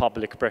creating the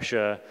public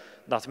pressure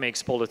that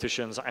makes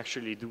politicians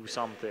actually do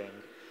something.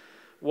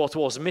 What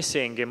was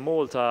missing in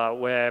Malta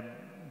were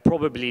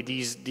probably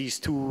these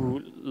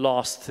two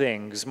last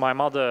things. My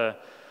mother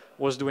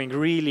was doing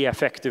really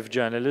effective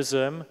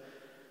journalism,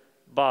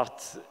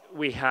 but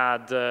we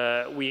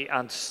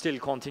and still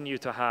continue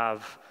to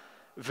have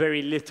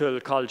very little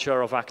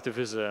culture of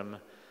activism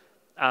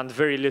and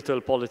very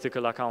little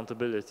political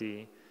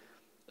accountability.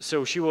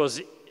 So she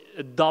was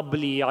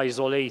doubly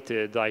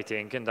isolated, I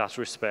think, in that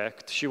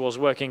respect. She was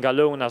working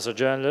alone as a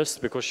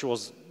journalist because she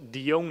was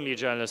the only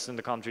journalist in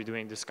the country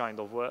doing this kind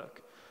of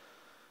work.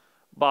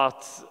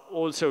 But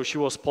also she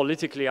was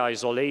politically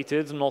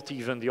isolated, not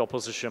even the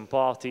opposition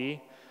party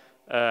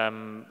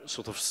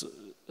sort of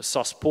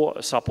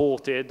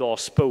supported or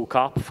spoke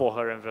up for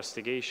her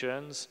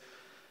investigations.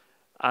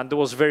 And there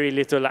was very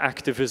little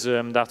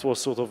activism that was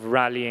sort of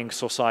rallying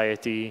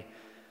society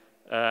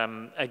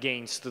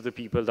against the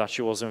people that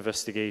she was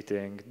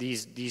investigating.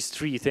 These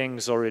three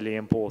things are really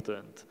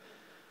important.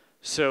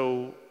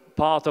 So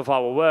part of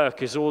our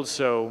work is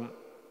also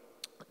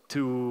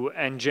to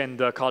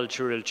engender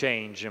cultural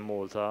change in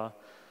Malta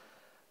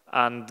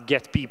and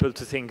get people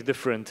to think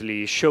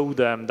differently, show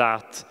them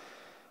that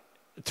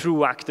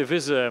through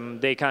activism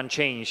they can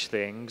change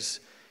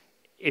things.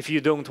 If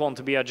you don't want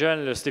to be a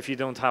journalist, if you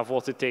don't have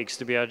what it takes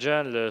to be a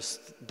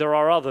journalist, there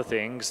are other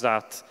things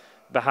that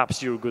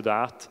perhaps you're good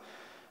at.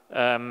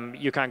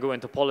 You can go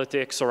into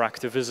politics or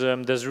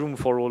activism. There's room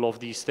for all of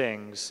these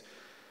things.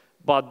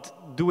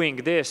 But doing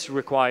this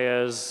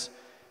requires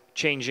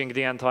changing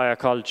the entire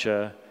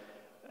culture.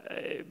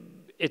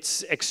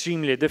 It's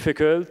extremely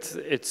difficult.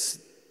 It's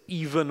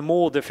even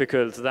more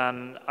difficult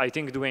than, I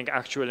think, doing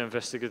actual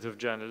investigative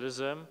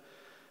journalism,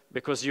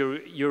 because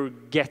you're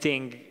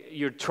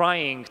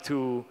trying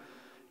to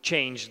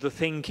change the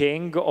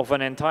thinking of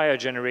an entire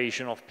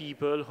generation of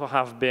people who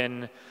have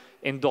been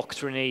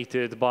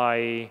indoctrinated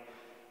by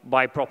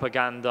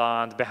propaganda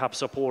and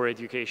perhaps a poor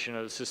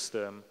educational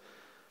system.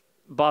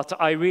 But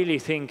I really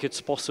think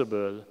it's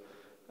possible,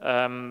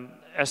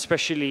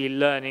 especially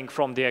learning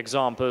from the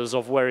examples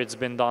of where it's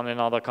been done in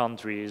other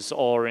countries,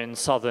 or in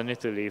southern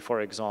Italy,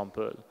 for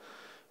example,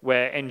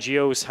 where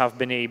NGOs have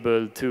been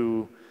able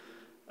to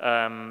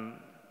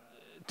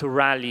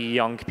rally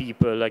young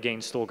people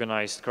against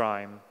organized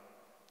crime.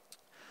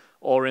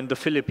 Or in the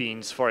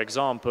Philippines, for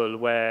example,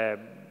 where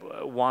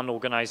one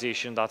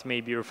organization that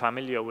maybe you're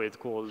familiar with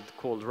called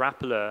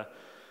Rappler,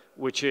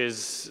 which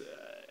is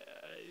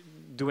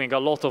doing a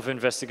lot of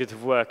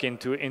investigative work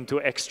into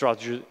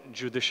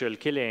extrajudicial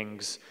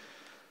killings,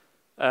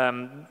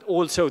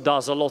 also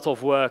does a lot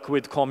of work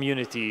with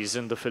communities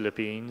in the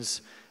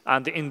Philippines.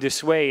 And in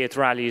this way, it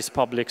rallies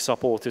public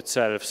support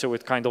itself. So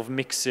it kind of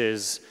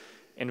mixes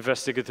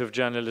investigative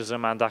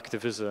journalism and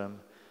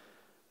activism.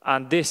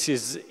 And this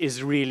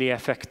is really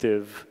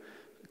effective,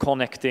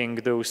 connecting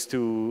those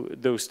two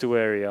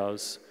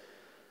areas.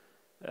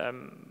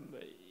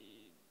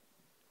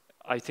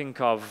 I think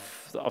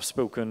I've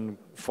spoken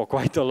for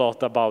quite a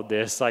lot about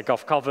this. Like,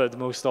 I've covered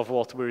most of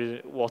what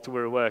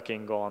we're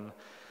working on.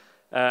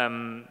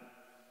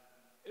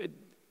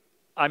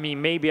 I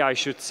mean, maybe I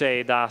should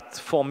say that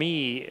for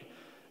me,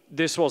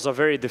 this was a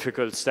very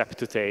difficult step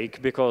to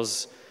take,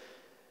 because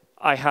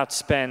I had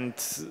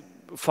spent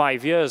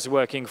 5 years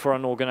working for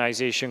an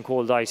organization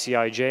called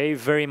ICIJ,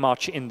 very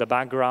much in the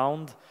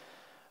background.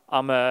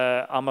 I'm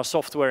a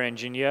software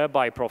engineer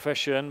by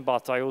profession,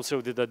 but I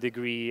also did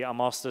a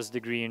master's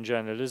degree in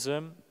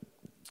journalism,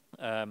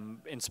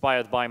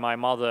 inspired by my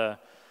mother,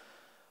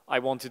 I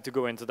wanted to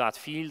go into that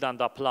field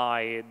and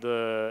apply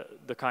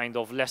the kind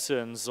of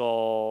lessons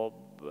or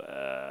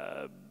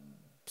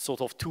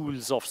sort of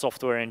tools of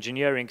software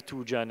engineering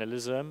to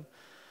journalism.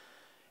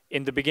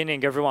 In the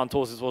beginning, everyone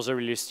thought it was a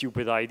really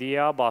stupid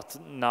idea, but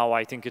now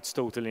I think it's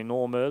totally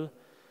normal.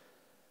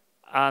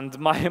 And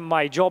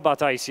my job at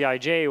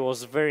ICIJ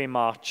was very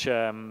much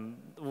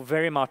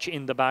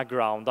in the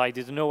background. I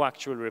did no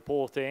actual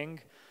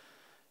reporting.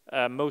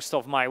 Most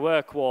of my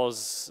work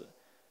was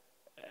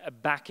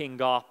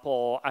backing up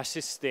or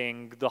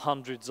assisting the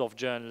hundreds of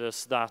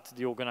journalists that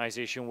the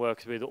organization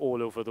worked with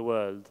all over the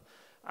world,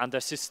 and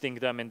assisting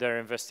them in their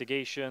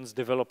investigations,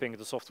 developing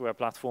the software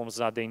platforms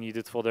that they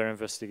needed for their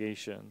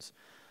investigations.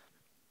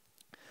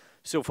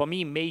 So for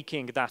me,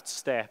 making that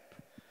step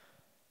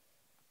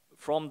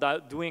from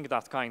doing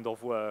that kind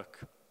of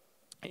work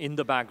in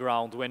the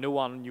background where no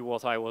one knew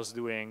what I was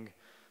doing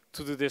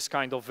to do this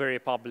kind of very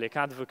public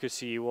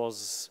advocacy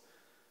was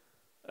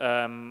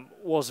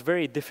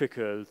very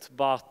difficult,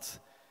 but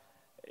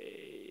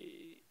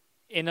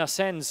in a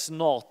sense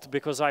not,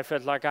 because I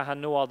felt like I had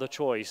no other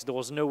choice. There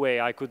was no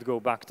way I could go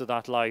back to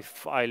that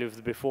life I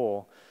lived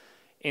before.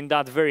 In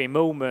that very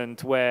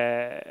moment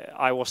where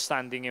I was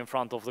standing in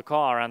front of the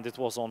car and it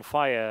was on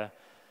fire,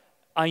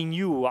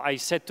 I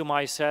said to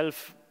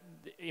myself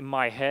in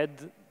my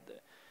head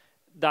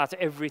that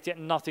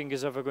nothing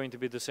is ever going to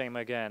be the same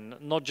again.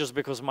 Not just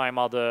because my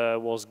mother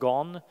was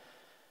gone,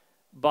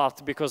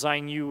 but because I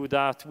knew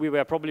that we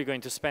were probably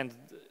going to spend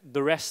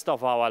the rest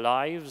of our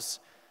lives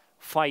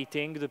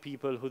fighting the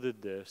people who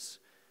did this.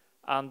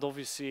 And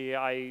obviously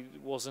I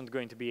wasn't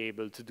going to be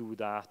able to do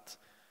that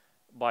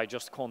by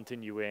just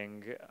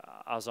continuing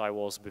as I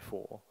was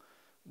before.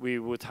 We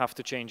would have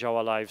to change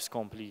our lives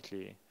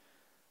completely.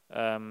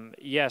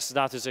 Yes,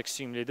 that is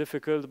extremely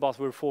difficult, but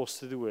we're forced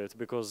to do it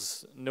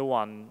because no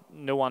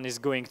one is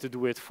going to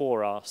do it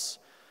for us.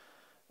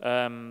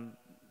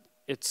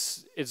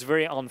 It's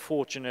very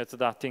unfortunate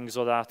that things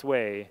are that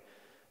way.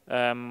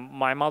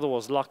 My mother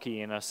was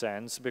lucky in a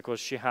sense because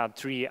she had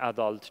 3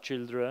 adult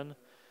children.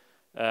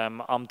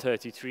 I'm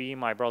 33,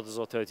 my brothers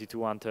are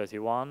 32 and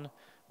 31.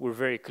 We're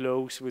very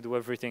close, we do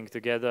everything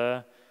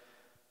together.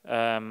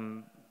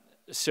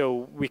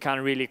 So we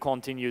can really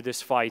continue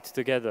this fight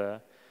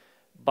together.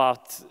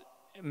 But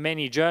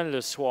many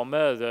journalists who are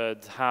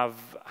murdered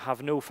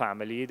have no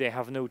family, they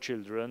have no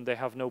children, they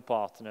have no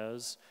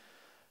partners,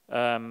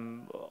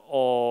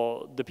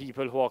 or the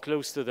people who are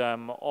close to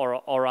them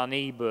are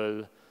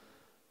unable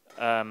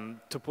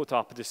to put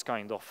up this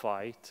kind of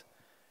fight,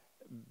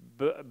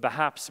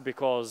 perhaps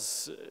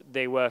because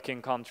they work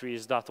in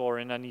countries that are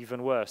in an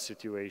even worse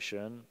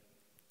situation,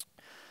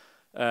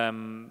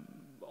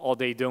 or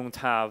they don't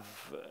have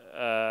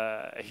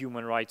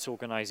human rights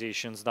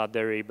organizations that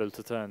they're able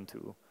to turn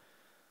to.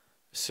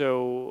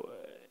 So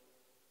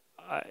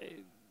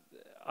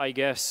I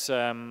guess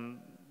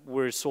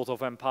we're sort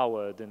of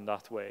empowered in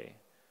that way.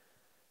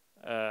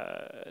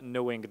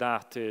 Knowing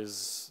that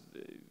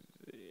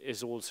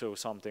is also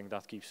something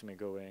that keeps me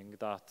going,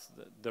 that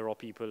there are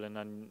people in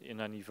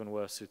an even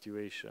worse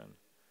situation.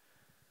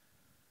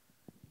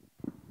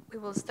 We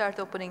will start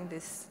opening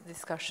this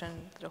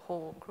discussion to the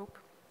whole group.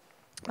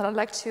 But I'd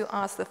like to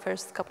ask the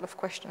first couple of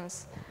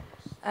questions.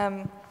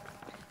 Yeah,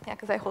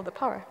 because I hold the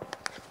power.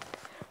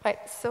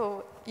 Right,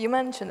 so you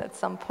mentioned at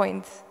some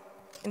point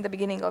in the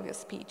beginning of your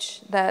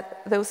speech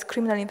that those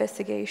criminal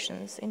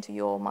investigations into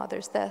your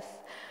mother's death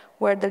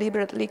were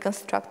deliberately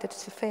constructed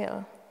to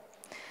fail.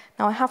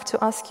 Now I have to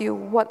ask you,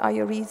 what are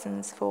your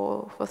reasons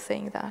for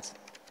saying that?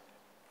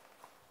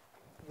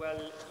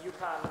 Well,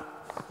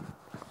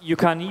 you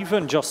can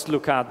even just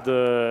look at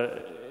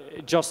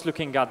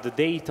looking at the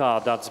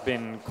data that's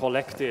been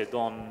collected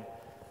on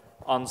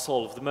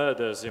unsolved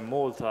murders in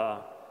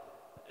Malta.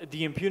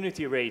 The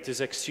impunity rate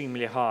is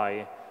extremely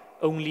high.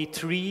 Only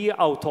 3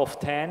 out of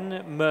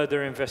 10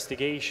 murder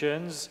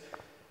investigations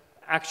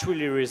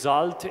actually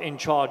result in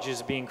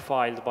charges being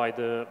filed by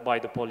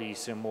the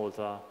police in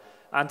Malta.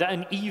 And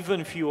an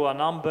even fewer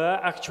number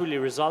actually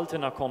result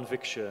in a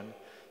conviction.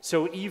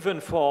 So even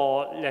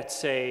for, let's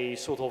say,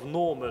 sort of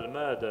normal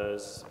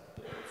murders,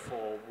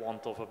 for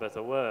want of a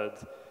better word,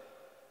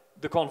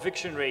 the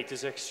conviction rate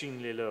is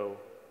extremely low,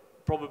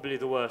 probably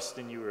the worst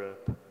in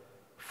Europe.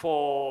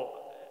 For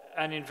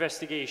an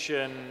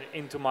investigation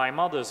into my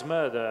mother's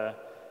murder,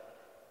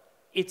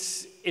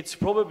 it's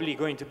probably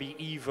going to be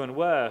even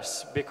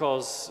worse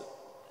because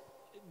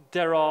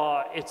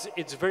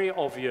it's very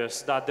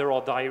obvious that there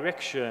are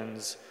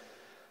directions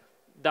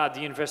that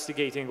the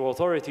investigating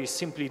authorities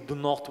simply do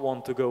not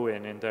want to go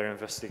in their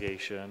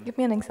investigation. Give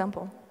me an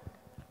example.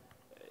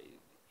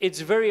 It's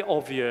very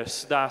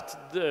obvious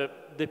that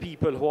the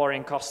people who are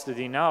in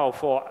custody now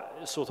for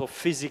sort of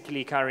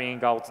physically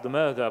carrying out the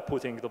murder,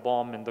 putting the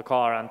bomb in the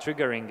car and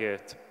triggering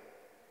it,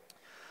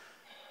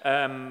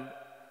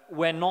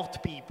 were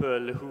not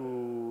people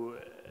who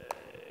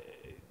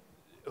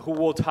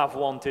would have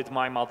wanted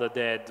my mother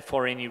dead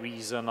for any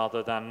reason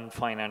other than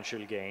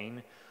financial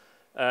gain.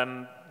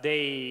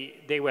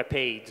 They were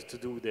paid to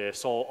do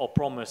this or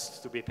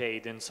promised to be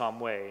paid in some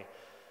way.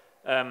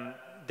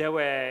 there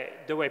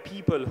were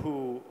people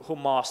who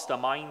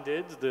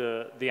masterminded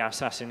the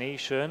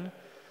assassination,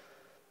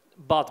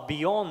 but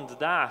beyond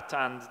that,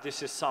 and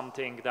this is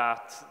something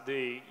that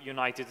the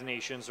United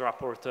Nations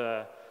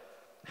rapporteur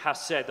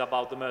has said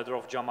about the murder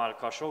of Jamal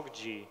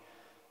Khashoggi,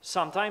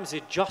 sometimes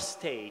it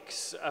just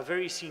takes a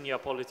very senior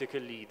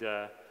political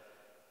leader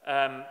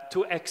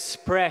to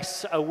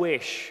express a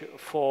wish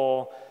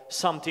for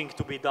something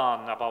to be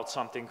done about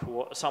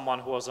someone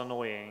who was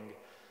annoying.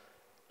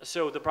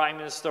 So the Prime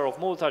Minister of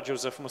Malta,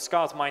 Joseph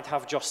Muscat, might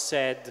have just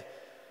said,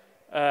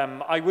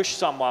 I wish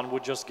someone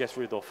would just get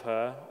rid of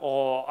her,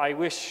 or I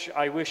wish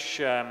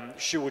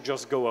she would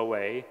just go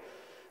away.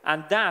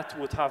 And that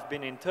would have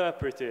been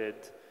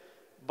interpreted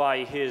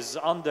by his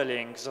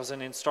underlings as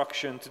an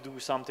instruction to do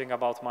something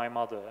about my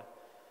mother.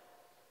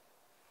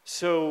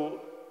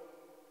 So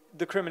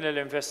the criminal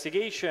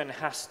investigation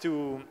has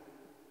to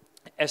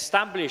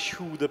establish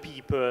who the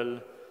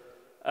people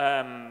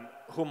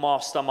who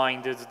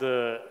masterminded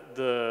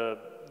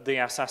the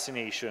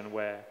assassination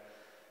were.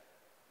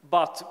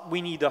 But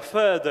we need a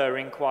further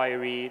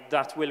inquiry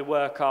that will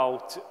work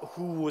out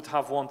who would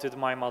have wanted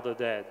my mother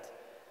dead,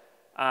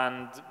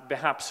 and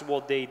perhaps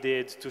what they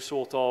did to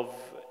sort of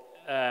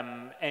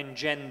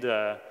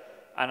engender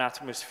an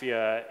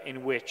atmosphere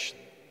in which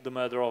the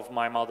murder of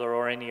my mother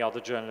or any other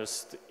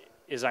journalist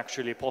is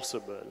actually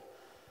possible.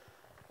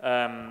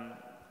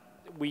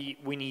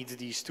 We need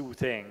these two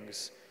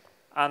things.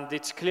 And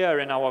it's clear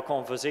in our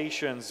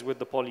conversations with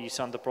the police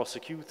and the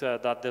prosecutor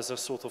that there's a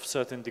sort of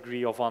certain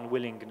degree of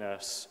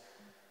unwillingness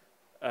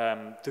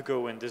to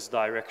go in this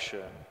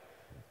direction.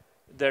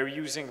 They're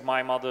using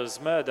my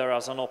mother's murder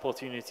as an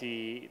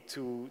opportunity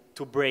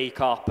to break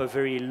up a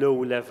very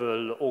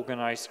low-level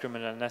organized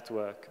criminal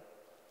network.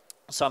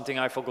 Something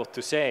I forgot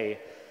to say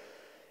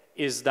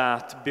is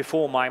that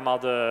before my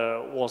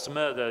mother was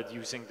murdered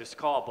using this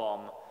car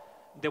bomb,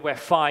 there were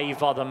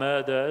 5 other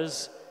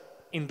murders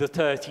in the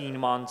 13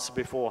 months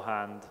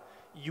beforehand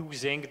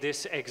using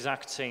this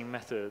exact same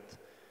method.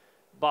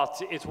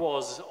 But it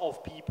was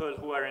of people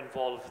who were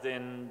involved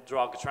in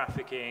drug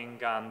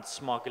trafficking and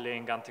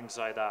smuggling and things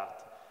like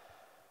that.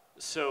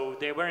 So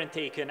they weren't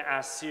taken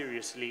as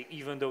seriously,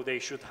 even though they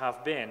should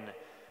have been.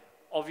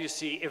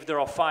 Obviously, if there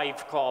are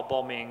 5 car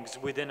bombings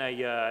within a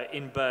year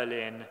in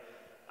Berlin,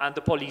 and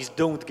the police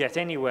don't get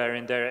anywhere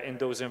in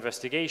those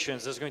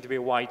investigations, there's going to be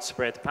a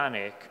widespread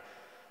panic.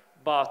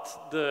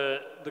 But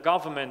the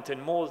government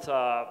in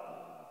Malta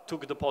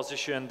took the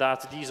position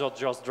that these are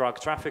just drug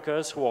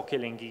traffickers who are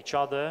killing each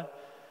other,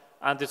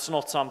 and it's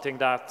not something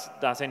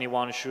that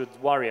anyone should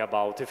worry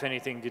about. If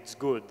anything, it's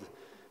good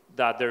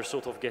that they're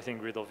sort of getting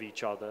rid of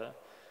each other.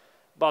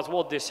 But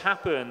what this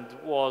happened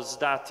was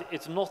that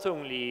it not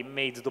only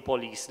made the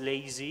police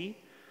lazy,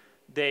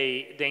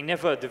 they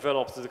never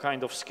developed the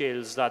kind of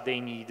skills that they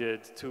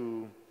needed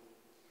to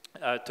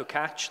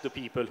catch the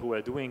people who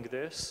were doing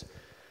this.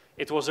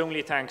 It was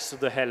only thanks to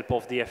the help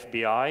of the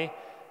FBI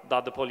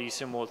that the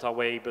police in Malta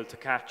were able to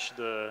catch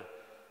the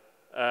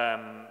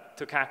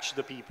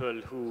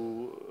people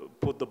who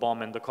put the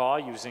bomb in the car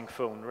using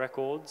phone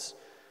records,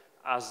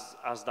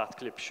 as that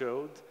clip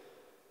showed.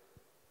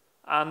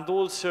 And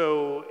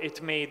also,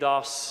 it made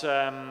us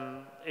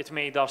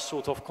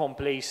sort of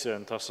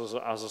complacent as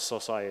a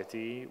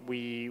society.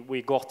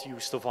 We got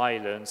used to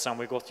violence, and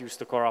we got used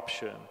to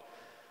corruption,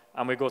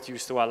 and we got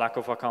used to a lack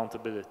of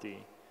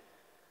accountability.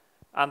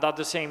 And at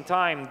the same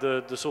time,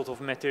 the sort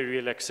of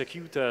material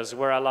executors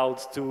were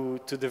allowed to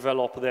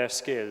develop their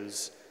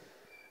skills.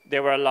 They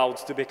were allowed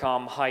to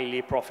become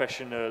highly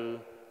professional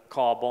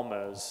car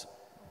bombers.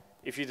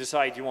 If you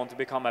decide you want to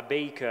become a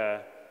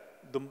baker,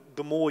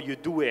 the more you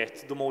do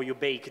it, the more you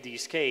bake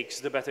these cakes,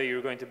 the better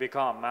you're going to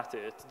become at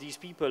it. These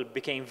people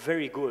became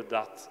very good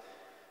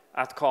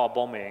at car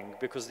bombing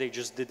because they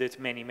just did it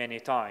many,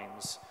 many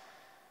times.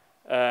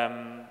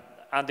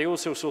 And they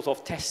also sort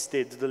of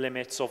tested the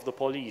limits of the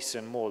police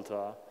in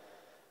Malta.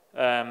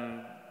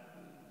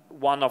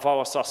 One of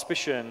our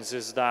suspicions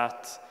is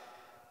that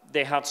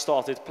they had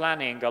started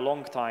planning a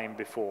long time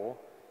before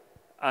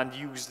and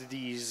used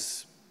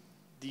these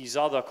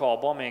other car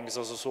bombings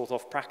as a sort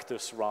of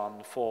practice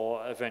run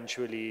for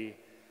eventually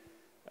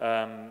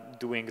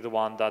doing the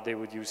one that they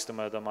would use to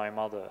murder my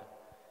mother.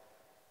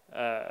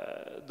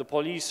 The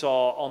police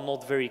are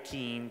not very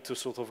keen to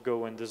sort of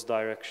go in this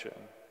direction.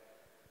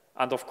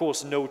 And of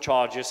course, no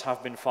charges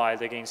have been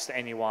filed against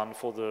anyone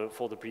for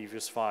the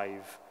previous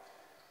five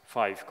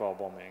car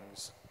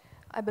bombings.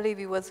 I believe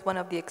he was one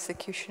of the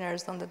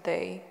executioners on the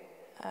day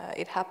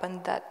it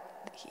happened. That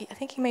I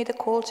think he made a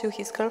call to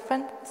his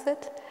girlfriend. Was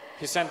it?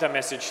 He sent a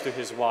message to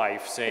his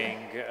wife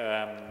saying,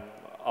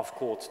 "I've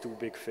caught 2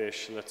 big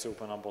fish. Let's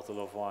open a bottle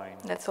of wine."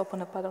 Let's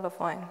open a bottle of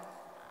wine.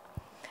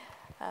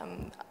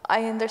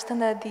 I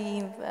understand that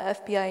the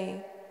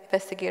FBI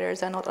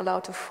investigators are not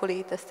allowed to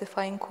fully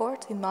testify in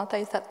court in Malta.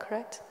 Is that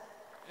correct?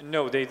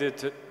 No, they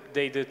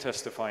did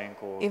testify in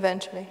court.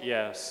 Eventually?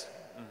 Yes.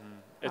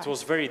 Mm-hmm. It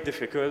was very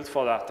difficult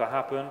for that to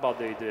happen, but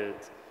they did.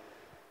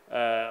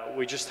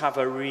 We just have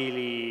a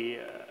really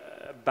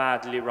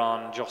badly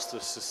run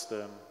justice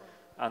system,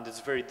 and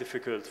it's very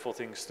difficult for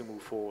things to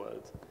move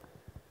forward.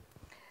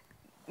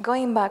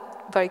 Going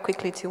back very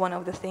quickly to one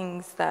of the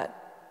things that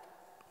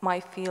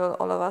might feel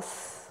all of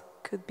us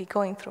could be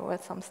going through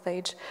at some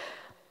stage,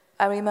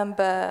 I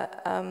remember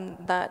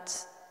that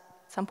at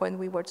some point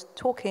we were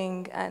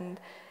talking, and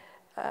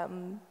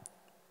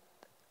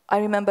I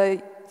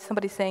remember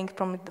somebody saying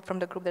from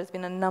the group there's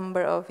been a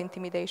number of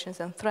intimidations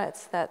and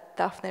threats that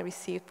Daphne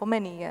received for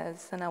many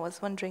years, and I was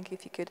wondering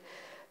if you could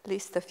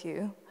list a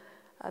few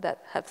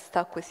that have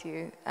stuck with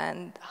you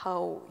and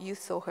how you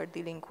saw her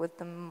dealing with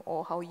them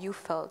or how you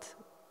felt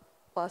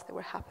whilst they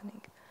were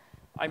happening.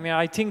 I mean,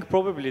 I think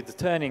probably the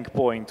turning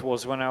point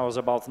was when I was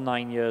about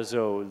 9 years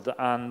old,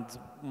 and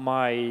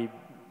my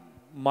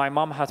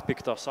mom had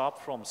picked us up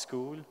from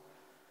school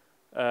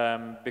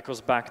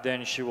because back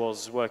then she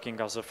was working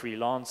as a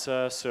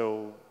freelancer,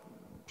 so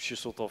she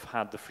sort of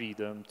had the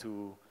freedom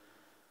to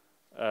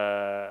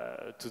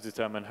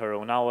determine her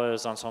own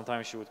hours, and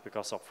sometimes she would pick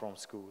us up from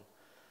school.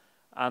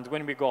 And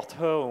when we got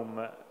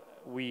home,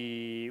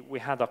 we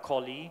had a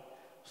collie,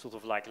 sort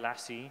of like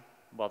Lassie,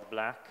 but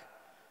black.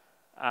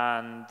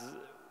 And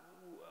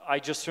I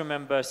just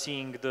remember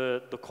seeing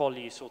the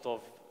collie sort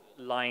of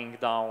lying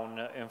down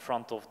in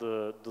front of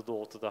the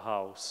door to the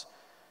house.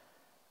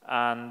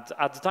 And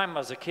at the time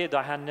as a kid,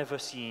 I had never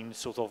seen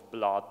sort of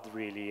blood,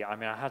 really. I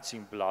mean, I had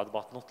seen blood,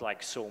 but not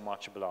like so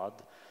much blood.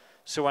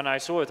 So when I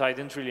saw it, I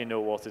didn't really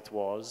know what it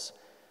was.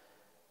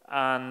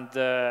 And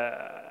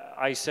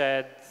I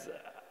said,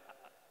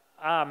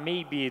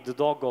 maybe the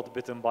dog got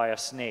bitten by a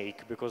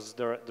snake, because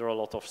there are a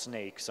lot of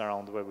snakes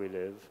around where we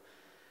live.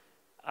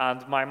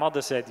 And my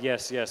mother said,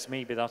 yes,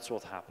 maybe that's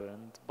what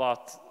happened.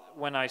 But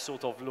when I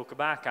sort of look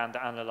back and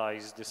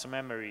analyze this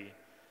memory,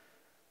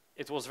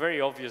 it was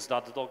very obvious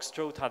that the dog's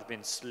throat had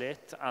been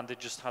slit and it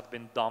just had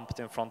been dumped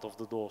in front of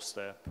the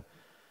doorstep.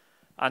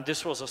 And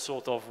this was a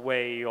sort of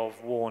way of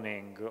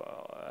warning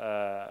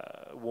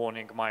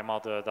my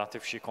mother that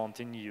if she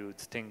continued,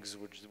 things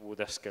would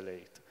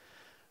escalate.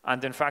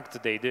 And in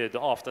fact, they did.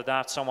 After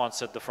that, someone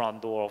set the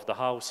front door of the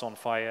house on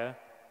fire.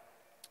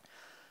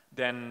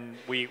 Then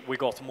we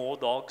got more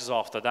dogs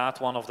after that.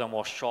 One of them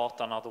was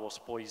shot, another was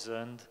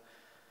poisoned.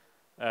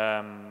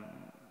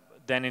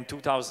 Then in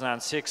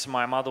 2006,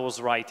 my mother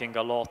was writing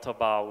a lot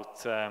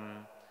about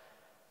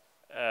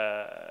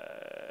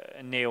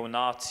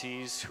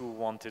neo-Nazis who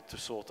wanted to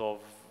sort of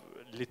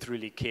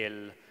literally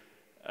kill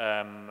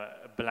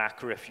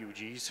black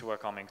refugees who were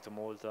coming to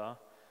Malta.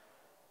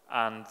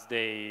 And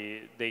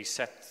they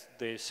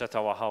set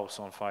our house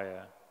on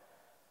fire.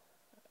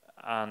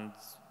 And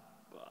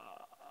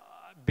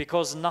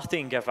because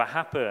nothing ever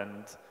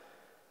happened,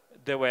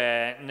 there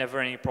were never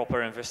any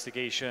proper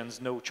investigations,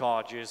 no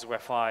charges were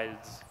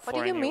filed. What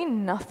do you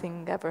mean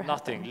nothing ever happened?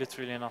 Nothing,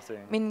 literally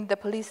nothing. I mean, the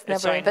police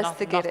never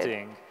investigated?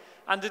 Nothing.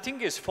 And the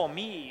thing is, for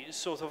me,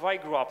 sort of, I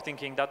grew up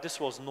thinking that this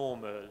was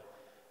normal.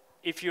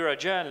 If you're a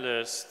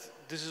journalist,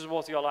 this is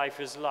what your life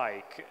is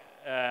like.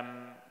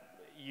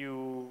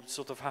 You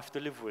sort of have to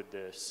live with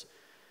this.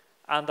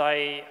 And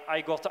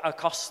I got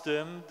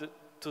accustomed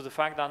to the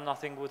fact that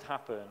nothing would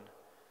happen.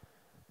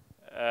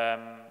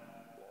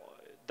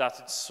 That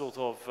it's sort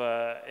of,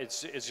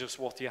 it's just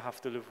what you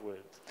have to live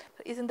with.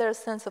 But isn't there a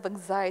sense of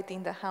anxiety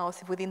in the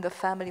house, within the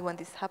family when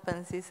this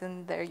happens?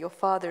 Isn't there your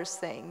father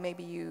saying,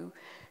 maybe you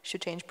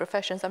should change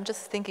professions? I'm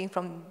just thinking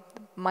from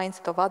the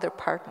mindset of other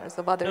partners,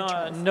 of other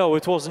journalists. No,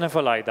 it was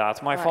never like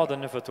that. My father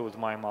never told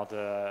my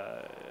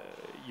mother,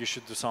 you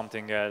should do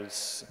something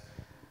else.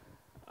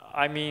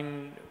 I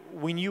mean,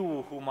 we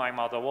knew who my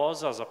mother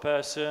was as a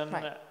person,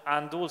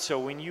 and also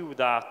we knew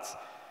that,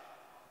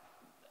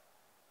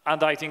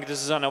 and I think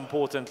this is an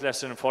important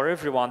lesson for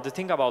everyone, the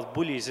thing about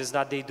bullies is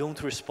that they don't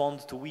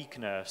respond to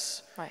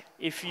weakness. Right.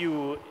 If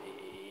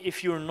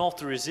you're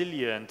not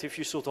resilient, if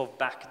you sort of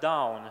back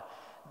down,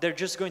 they're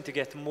just going to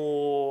get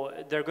more,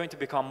 they're going to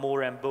become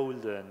more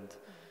emboldened.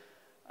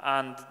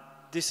 And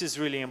this is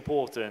really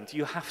important.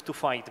 You have to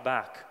fight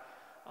back.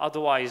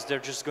 Otherwise, they're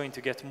just going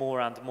to get more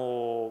and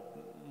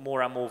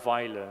more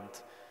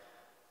violent.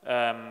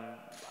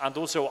 And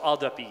also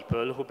other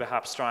people who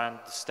perhaps try and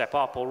step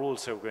up are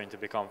also going to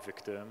become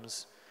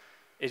victims.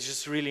 It's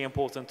just really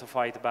important to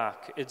fight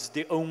back. It's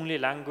the only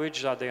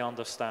language that they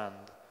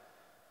understand.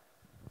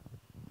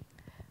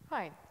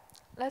 Right.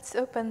 Let's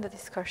open the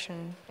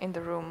discussion in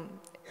the room.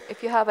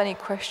 If you have any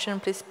question,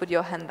 please put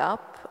your hand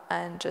up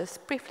and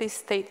just briefly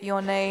state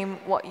your name,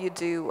 what you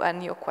do,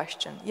 and your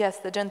question. Yes,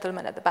 the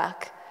gentleman at the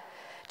back.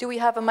 Do we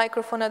have a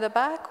microphone at the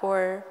back,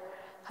 or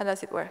how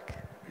does it work?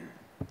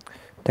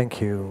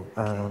 Thank you.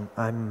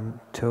 I'm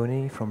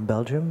Tony from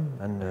Belgium,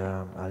 and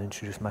I'll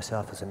introduce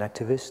myself as an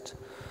activist.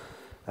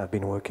 I've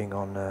been working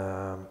on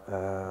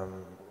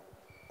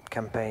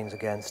campaigns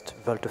against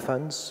Vulte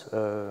funds.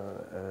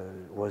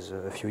 Was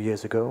a few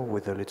years ago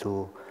with a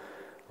little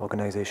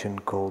organization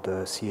called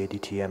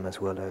CADTM, as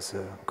well as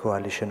a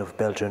coalition of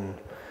Belgian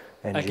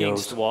NGOs.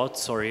 Against what?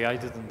 Sorry, I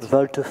didn't...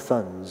 Vulte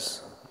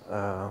funds,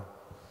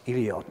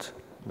 Iliot,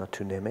 not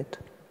to name it,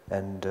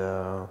 and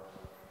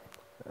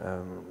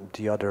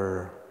the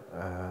other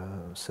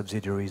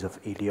subsidiaries of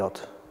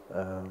Iliot,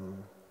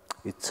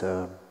 It's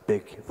a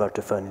big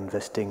Walter fund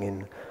investing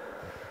in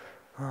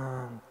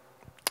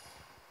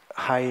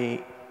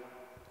high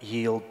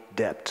yield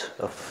debt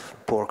of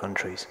poor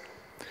countries.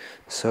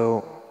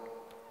 So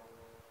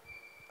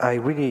I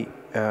really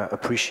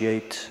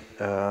appreciate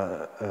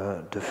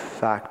the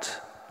fact,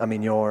 I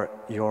mean,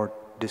 your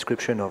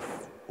description of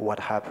what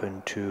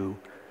happened to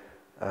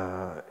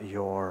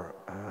your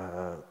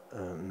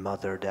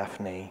mother,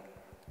 Daphne,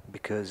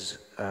 because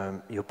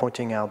you're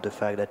pointing out the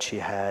fact that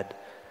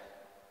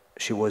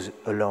she was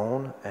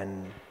alone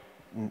and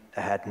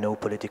had no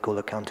political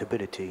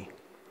accountability.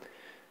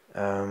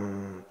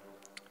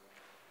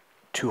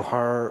 To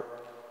her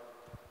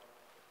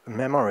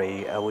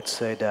memory, I would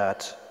say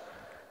that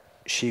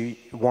she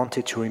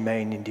wanted to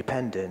remain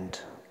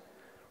independent,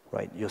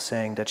 right? You're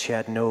saying that she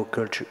had no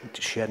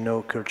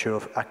culture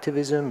of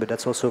activism, but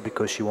that's also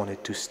because she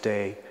wanted to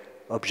stay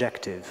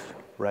objective,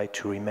 right?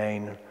 To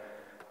remain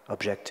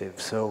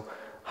objective. So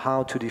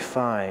how to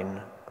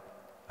define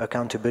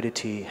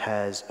accountability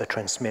as a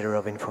transmitter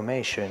of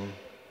information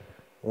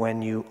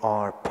when you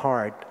are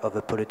part of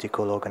a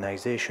political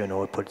organization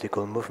or a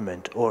political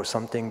movement, or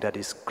something that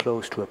is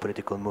close to a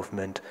political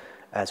movement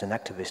as an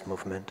activist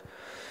movement?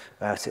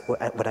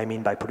 What I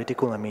mean by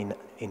political, I mean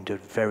in the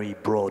very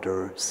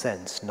broader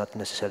sense, not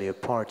necessarily a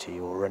party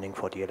or running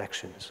for the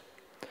elections.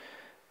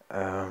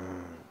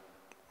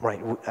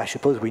 Right, I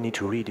suppose we need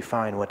to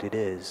redefine what it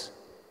is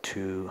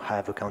to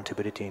have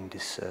accountability in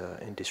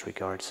this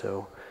regard.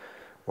 So,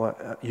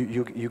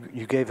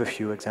 you gave a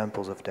few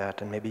examples of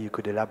that, and maybe you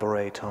could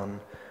elaborate on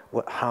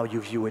how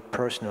you view it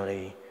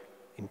personally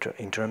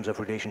in terms of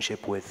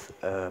relationship with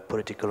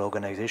political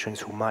organizations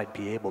who might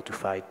be able to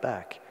fight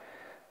back,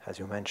 as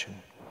you mentioned.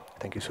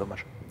 Thank you so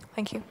much.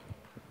 Thank you.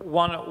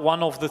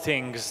 One of the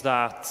things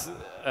that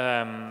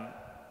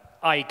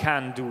I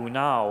can do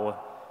now,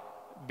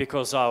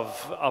 because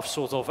I've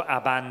sort of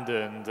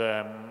abandoned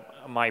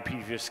my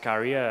previous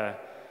career,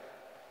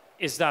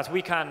 is that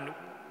we can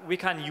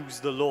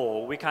use the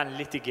law, we can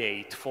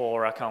litigate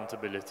for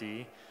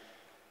accountability.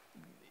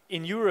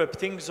 In Europe,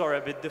 things are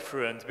a bit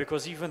different,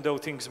 because even though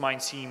things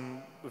might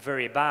seem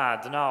very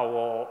bad now,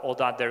 or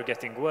that they're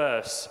getting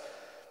worse,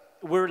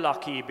 we're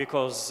lucky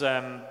because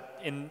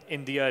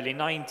in the early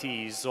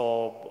 90s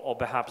or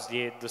perhaps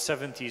the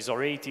 70s or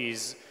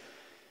 80s,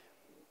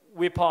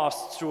 we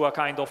passed through a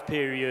kind of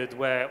period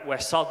where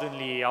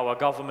suddenly our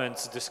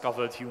governments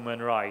discovered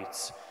human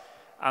rights,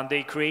 and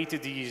they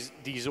created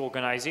these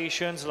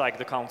organizations like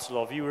the Council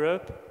of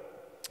Europe,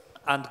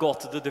 and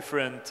got the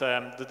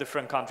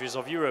different countries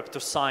of Europe to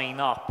sign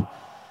up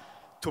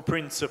to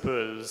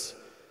principles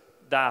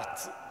that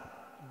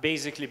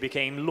basically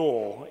became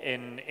law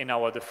in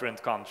our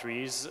different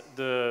countries.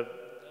 The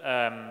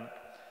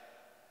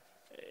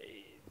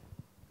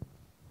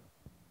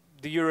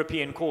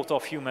European Court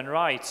of Human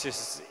Rights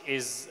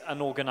is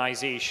an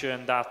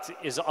organization that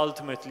is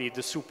ultimately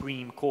the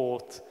supreme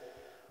court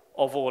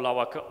of all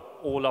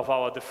of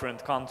our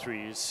different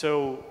countries.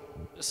 So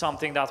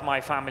something that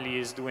my family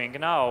is doing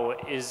now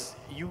is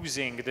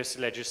using this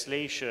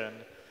legislation,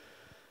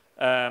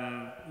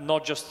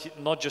 not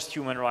just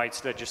human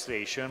rights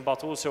legislation,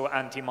 but also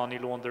anti-money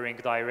laundering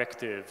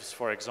directives,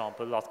 for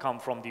example, that come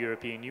from the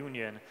European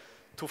Union,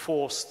 to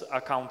force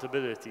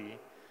accountability.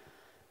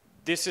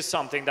 This is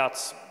something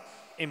that's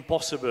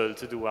impossible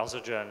to do as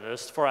a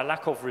journalist for a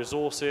lack of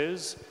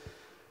resources,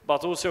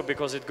 but also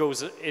because it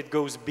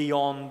goes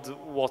beyond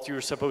what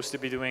you're supposed to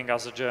be doing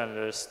as a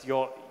journalist.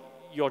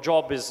 Your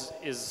job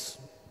is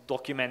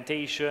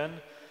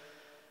documentation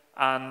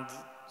and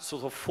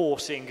sort of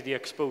forcing the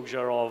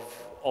exposure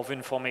of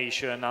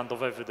information and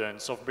of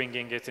evidence, of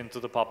bringing it into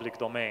the public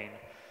domain.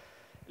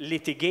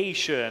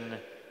 Litigation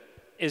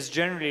is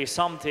generally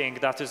something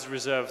that is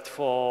reserved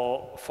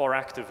for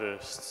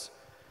activists.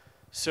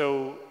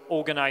 So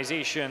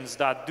organizations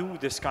that do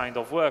this kind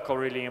of work are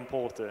really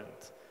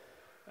important.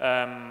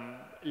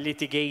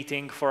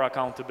 Litigating for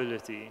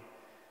accountability.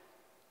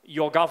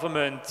 Your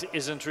government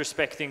isn't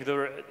respecting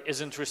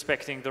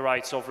the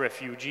rights of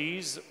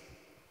refugees,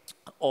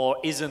 or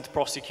isn't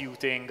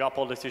prosecuting a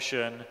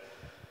politician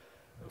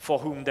for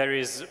whom there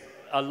is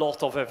a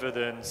lot of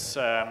evidence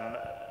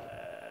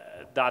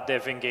that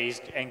they've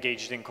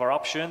engaged in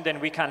corruption, then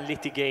we can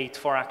litigate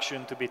for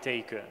action to be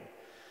taken.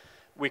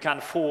 We can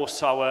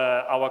force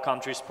our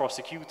country's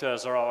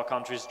prosecutors or our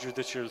country's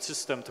judicial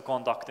system to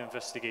conduct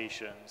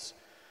investigations.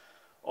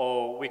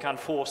 Or we can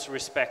force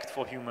respect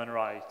for human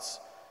rights.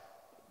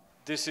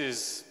 This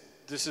is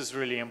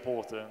really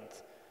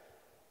important.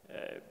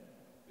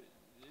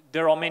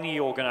 There are many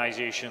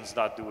organizations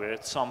that do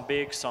it, some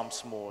big, some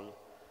small.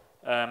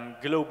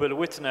 Global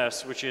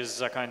Witness, which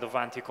is a kind of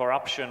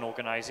anti-corruption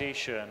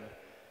organization,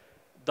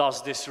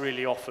 does this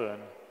really often.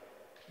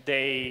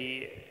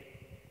 They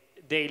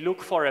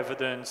look for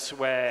evidence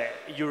where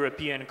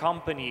European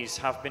companies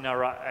have been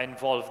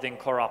involved in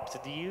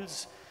corrupt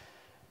deals,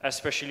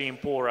 especially in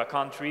poorer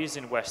countries,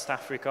 in West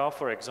Africa,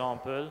 for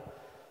example.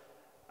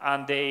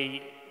 And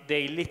they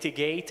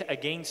litigate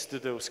against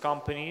those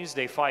companies,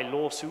 they file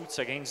lawsuits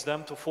against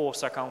them to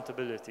force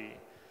accountability.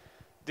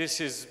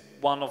 this is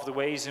one of the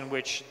ways in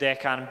which there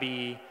can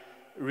be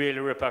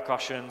real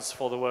repercussions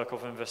for the work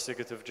of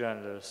investigative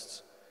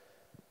journalists.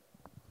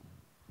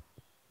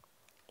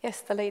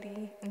 Yes, the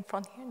lady in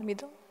front here in the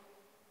middle.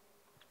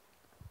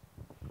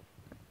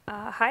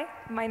 Hi,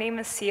 my name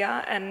is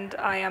Sia, and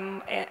I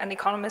am an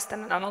economist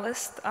and an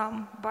analyst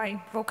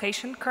by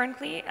vocation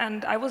currently.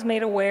 And I was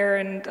made aware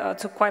and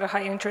took quite a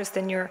high interest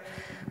in your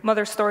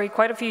mother's story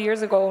quite a few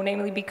years ago,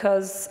 namely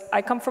because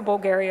I come from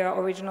Bulgaria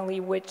originally,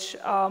 which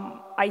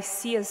I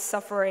see as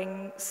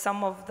suffering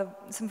some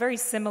very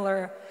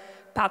similar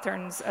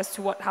patterns as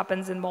to what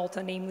happens in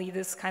Malta, namely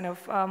this kind of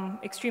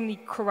extremely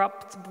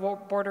corrupt,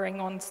 bordering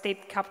on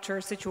state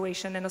capture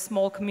situation in a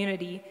small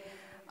community.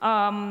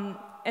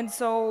 And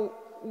so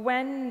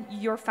when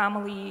your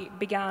family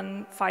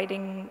began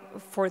fighting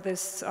for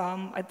this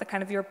at the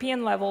kind of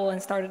European level and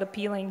started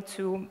appealing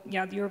to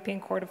the European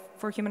Court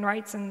for Human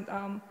Rights and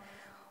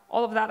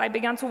all of that, I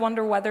began to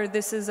wonder whether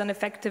this is an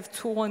effective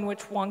tool in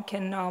which one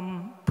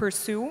can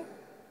pursue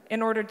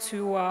in order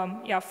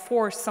to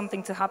force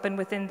something to happen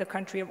within the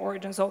country of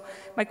origin. So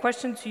my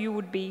question to you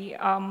would be,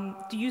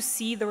 do you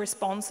see the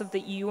response of the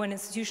EU and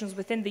institutions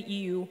within the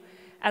EU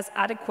as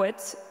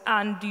adequate,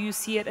 and do you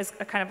see it as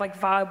a kind of like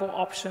viable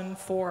option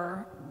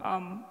for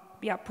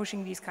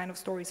pushing these kind of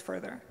stories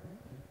further?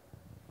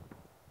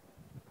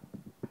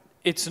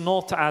 It's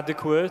not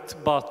adequate,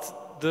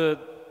 but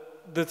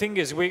the thing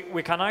is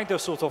we can either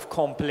sort of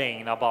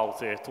complain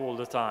about it all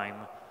the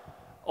time,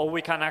 or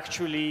we can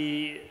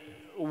actually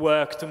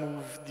work to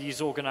move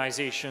these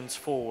organizations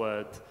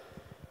forward.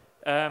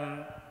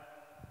 The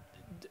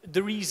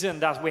reason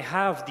that we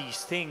have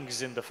these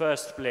things in the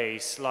first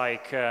place,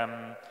 like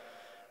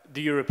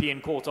the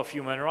European Court of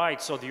Human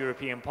Rights or the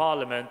European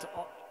Parliament,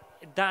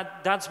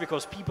 that's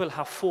because people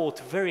have fought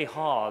very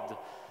hard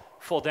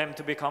for them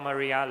to become a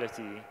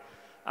reality.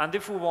 And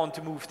if we want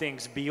to move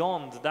things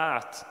beyond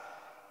that,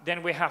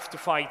 then we have to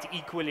fight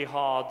equally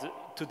hard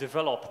to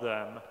develop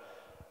them.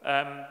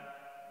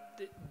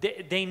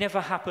 They never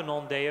happen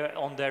on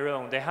their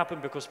own. They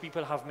happen because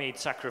people have made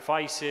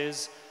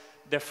sacrifices,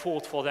 they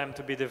fought for them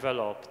to be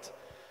developed.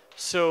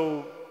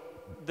 So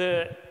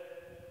the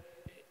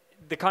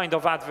kind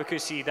of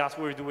advocacy that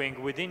we're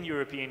doing within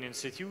European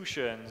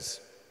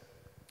institutions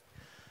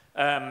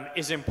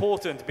is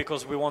important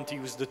because we want to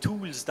use the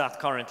tools that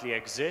currently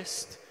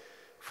exist.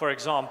 For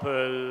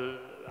example,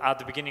 at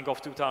the beginning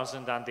of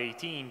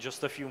 2018,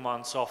 just a few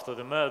months after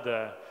the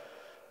murder,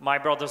 my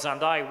brothers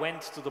and I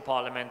went to the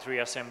Parliamentary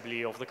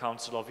Assembly of the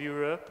Council of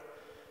Europe,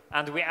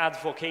 and we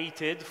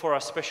advocated for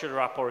a special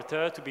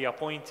rapporteur to be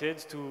appointed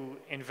to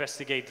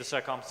investigate the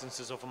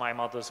circumstances of my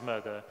mother's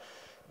murder.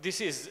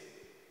 This is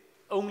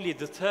only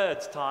the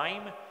third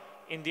time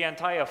in the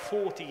entire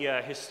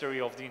 40-year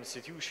history of the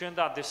institution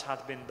that this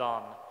had been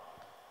done.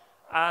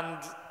 And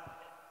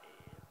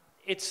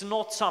it's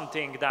not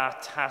something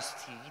that has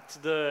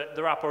teeth. The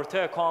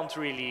rapporteur can't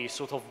really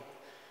sort of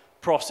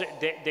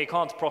they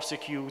can't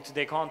prosecute,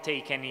 they can't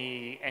take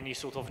any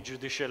sort of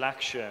judicial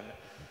action.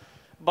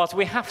 But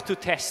we have to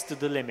test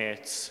the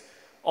limits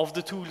of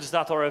the tools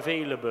that are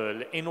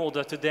available in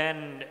order to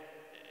then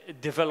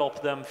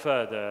develop them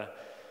further.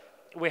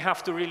 We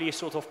have to really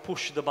sort of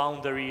push the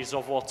boundaries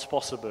of what's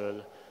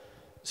possible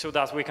so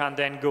that we can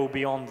then go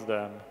beyond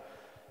them.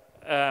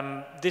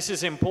 This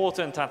is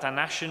important at a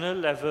national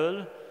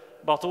level,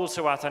 but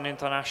also at an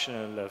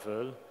international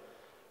level,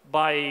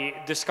 by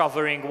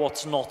discovering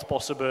what's not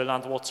possible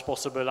and what's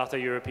possible at a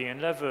European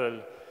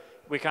level.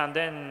 We can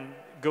then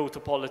go to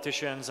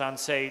politicians and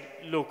say,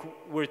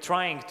 look, we're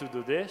trying to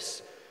do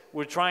this,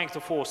 we're trying to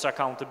force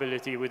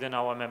accountability within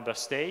our member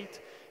state.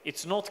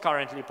 It's not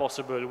currently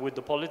possible with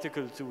the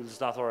political tools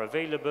that are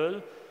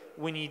available.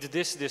 We need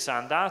this, this,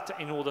 and that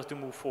in order to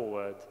move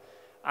forward.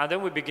 And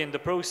then we begin the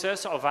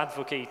process of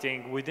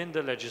advocating within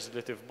the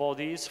legislative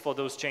bodies for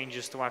those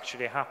changes to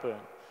actually happen.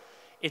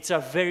 It's a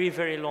very,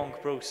 very long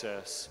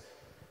process,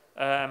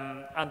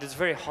 and it's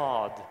very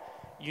hard.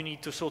 You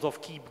need to sort of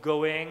keep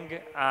going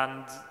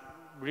and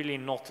really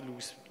not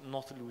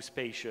lose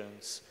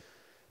patience.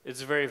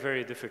 It's very,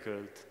 very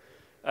difficult.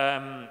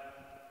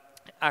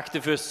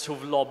 Activists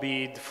who've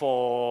lobbied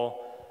for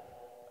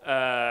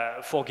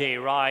gay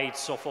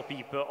rights or for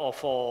people or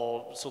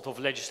for sort of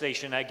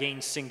legislation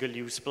against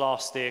single-use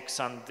plastics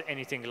and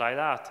anything like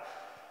that,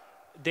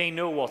 they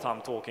know what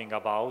I'm talking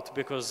about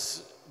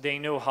because they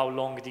know how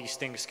long these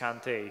things can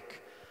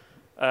take.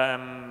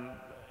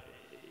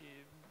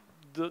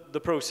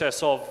 The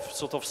process of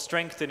sort of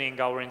strengthening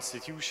our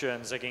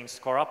institutions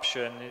against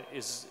corruption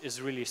is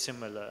really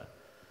similar.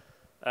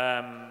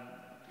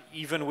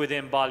 Even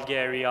within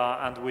Bulgaria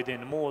and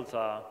within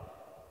Malta,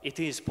 it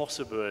is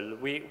possible.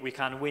 We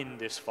can win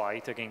this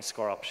fight against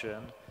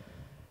corruption.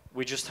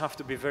 We just have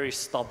to be very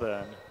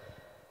stubborn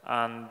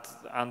and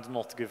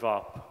not give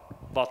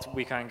up. But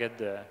we can get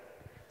there.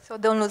 So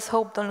don't lose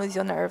hope, don't lose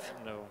your nerve.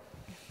 No.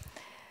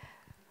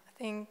 I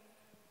think,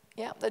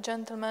 yeah, the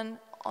gentleman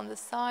on the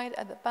side,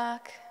 at the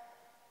back.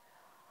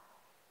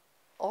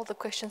 All the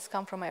questions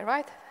come from my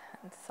right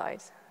hand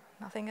side,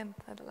 nothing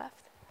at the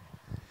left.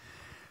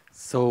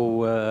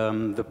 So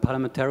the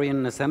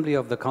Parliamentarian Assembly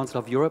of the Council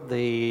of Europe,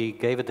 they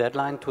gave a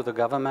deadline to the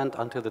government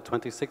until the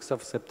 26th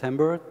of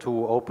September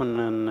to open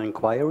an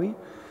inquiry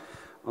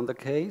on the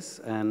case.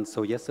 And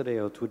so yesterday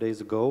or 2 days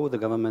ago, the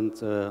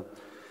government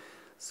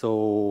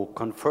so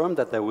confirmed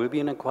that there will be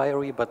an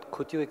inquiry, but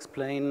could you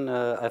explain,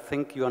 I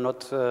think you are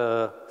not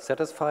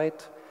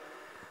satisfied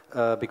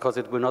because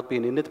it will not be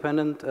an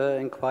independent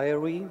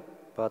inquiry,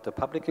 but a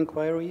public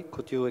inquiry.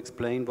 Could you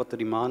explain what the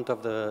demand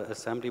of the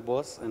Assembly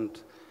was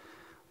and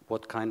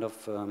what kind of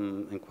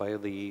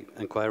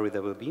inquiry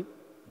there will be?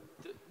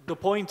 The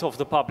point of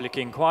the public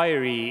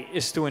inquiry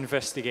is to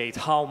investigate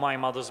how my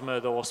mother's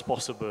murder was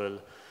possible,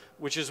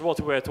 which is what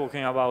we were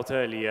talking about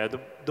earlier.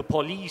 The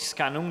police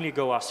can only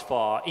go as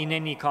far in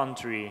any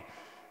country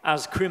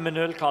as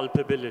criminal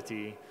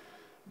culpability.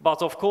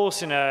 But of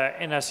course, in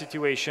a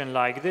situation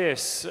like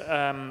this,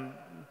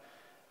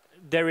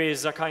 there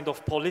is a kind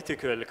of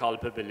political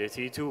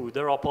culpability too.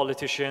 There are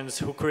politicians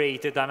who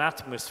created an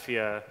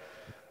atmosphere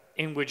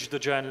in which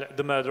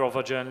the murder of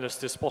a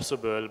journalist is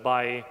possible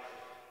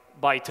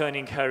by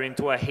turning her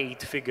into a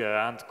hate figure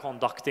and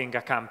conducting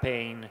a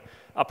campaign,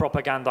 a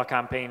propaganda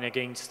campaign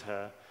against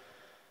her.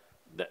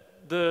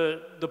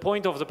 The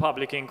point of the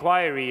public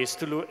inquiry is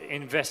to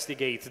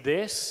investigate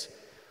this,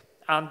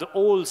 and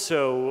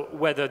also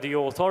whether the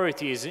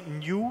authorities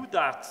knew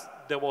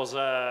that there was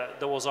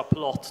a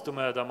plot to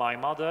murder my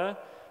mother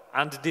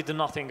and did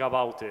nothing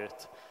about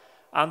it,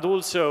 and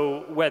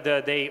also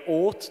whether they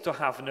ought to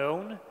have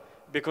known,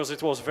 because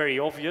it was very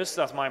obvious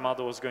that my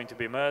mother was going to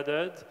be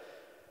murdered,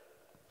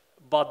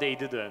 but they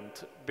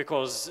didn't,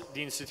 because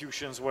the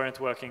institutions weren't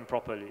working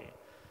properly.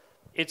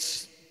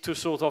 It's to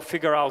sort of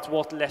figure out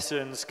what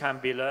lessons can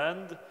be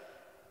learned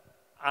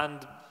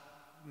and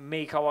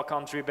make our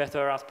country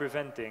better at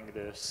preventing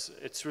this.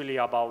 It's really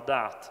about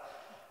that.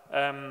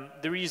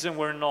 The reason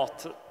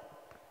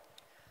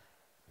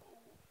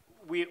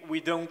we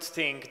don't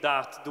think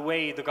that the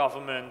way the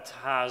government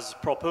has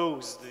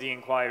proposed the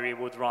inquiry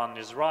would run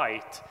is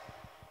right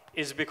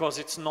is because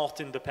it's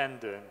not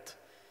independent.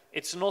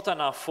 It's not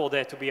enough for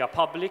there to be a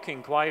public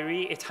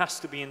inquiry, it has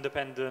to be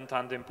independent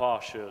and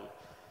impartial.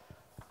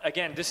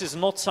 Again, this is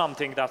not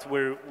something that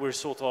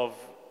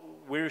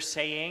we're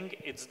saying,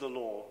 it's the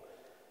law.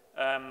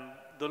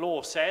 The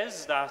law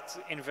says that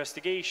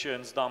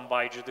investigations done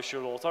by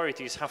judicial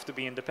authorities have to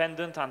be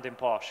independent and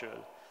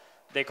impartial.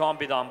 They can't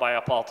be done by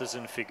a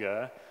partisan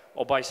figure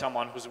or by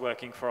someone who's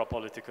working for a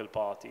political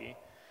party.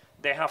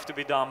 They have to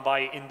be done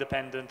by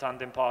independent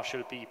and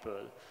impartial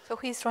people. So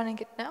who is running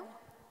it now?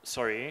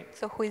 Sorry?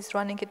 So who is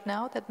running it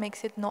now that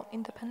makes it not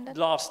independent?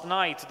 Last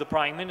night, the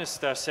Prime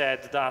Minister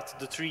said that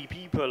the 3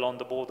 people on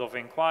the Board of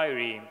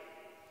Inquiry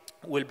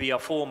will be a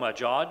former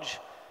judge.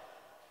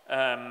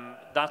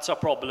 That's a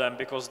problem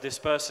because this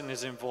person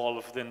is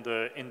involved in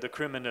the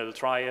criminal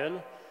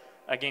trial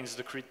against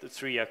the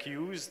 3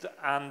 accused,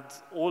 and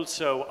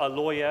also a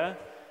lawyer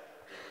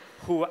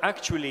who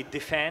actually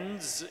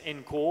defends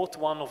in court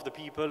one of the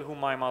people whom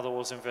my mother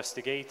was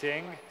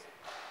investigating,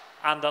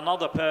 and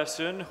another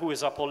person who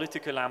is a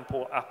political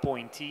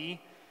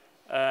appointee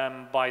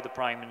by the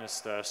Prime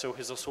Minister. So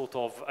he's a sort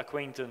of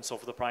acquaintance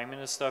of the Prime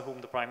Minister, whom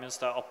the Prime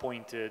Minister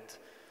appointed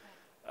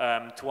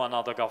to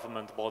another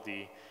government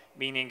body,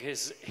 meaning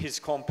he's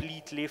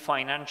completely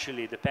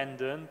financially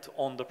dependent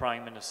on the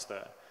Prime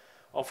Minister.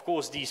 Of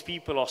course, these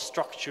people are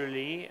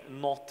structurally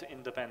not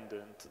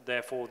independent,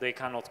 therefore they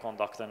cannot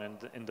conduct an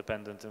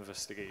independent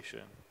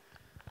investigation.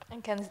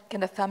 And can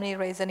the family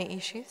raise any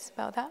issues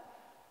about that?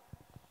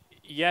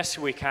 Yes,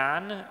 we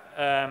can,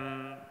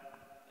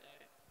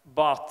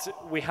 but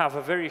we have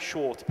a very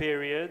short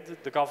period.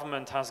 The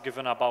government has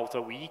given about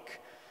a week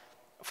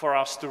for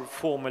us to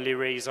formally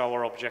raise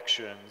our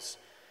objections,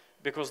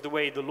 because the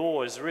way the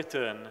law is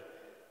written,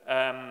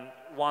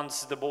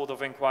 once the Board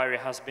of Inquiry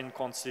has been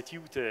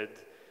constituted,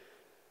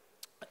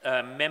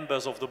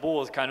 members of the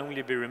board can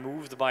only be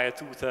removed by a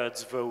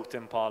 2/3 vote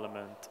in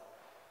Parliament,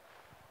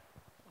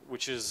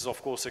 which is,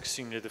 of course,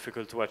 extremely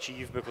difficult to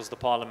achieve because the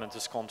Parliament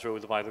is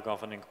controlled by the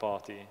governing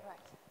party.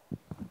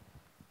 Right.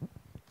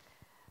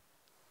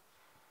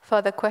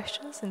 Further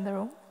questions in the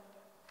room?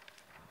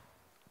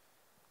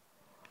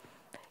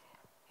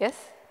 Yes,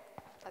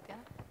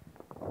 Tatiana?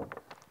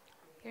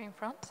 Here in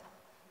front.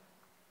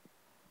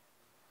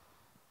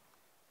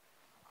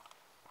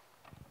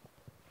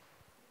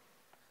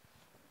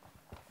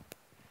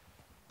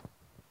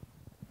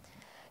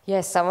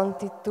 Yes, I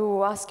wanted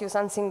to ask you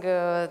something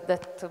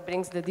that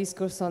brings the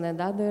discourse on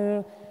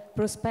another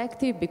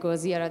perspective,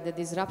 because here at the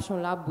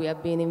Disruption Lab we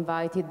have been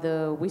invited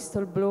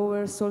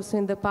whistleblowers also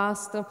in the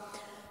past,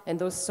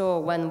 and also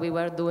when we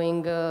were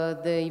doing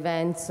the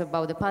events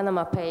about the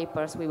Panama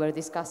Papers, we were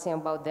discussing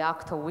about the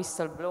act of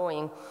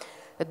whistleblowing.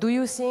 Do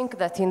you think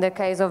that in the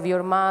case of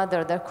your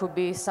mother there could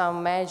be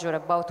some measure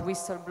about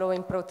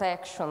whistleblowing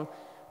protection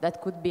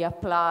that could be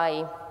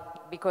applied?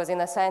 Because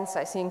in a sense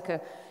I think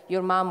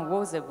your mom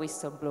was a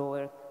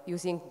whistleblower. You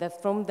think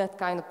that from that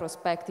kind of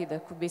perspective there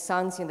could be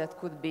something that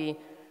could be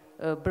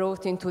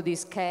brought into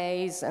this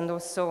case, and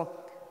also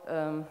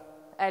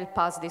help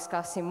us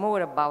discussing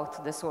more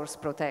about the source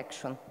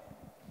protection.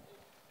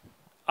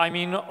 I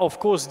mean, of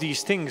course,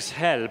 these things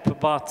help,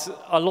 but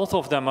a lot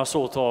of them are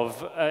sort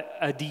of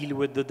a deal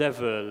with the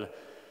devil.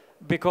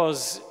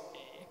 Because,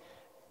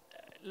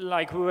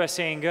 like we were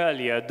saying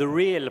earlier, the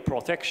real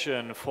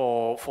protection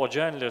for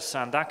journalists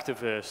and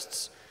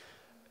activists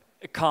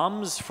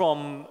comes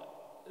from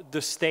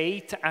the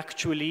state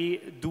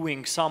actually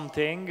doing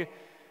something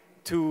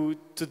to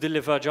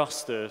deliver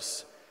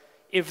justice.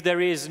 If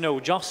there is no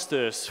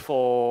justice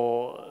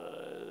for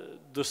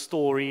the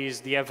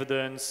stories, the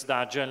evidence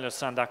that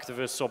journalists and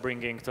activists are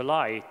bringing to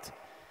light,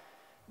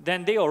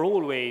 then they are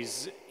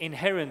always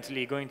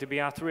inherently going to be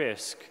at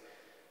risk.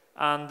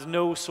 And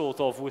no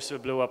sort of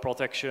whistleblower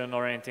protection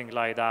or anything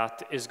like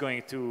that is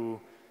going to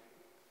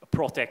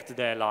protect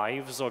their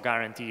lives or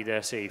guarantee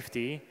their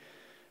safety.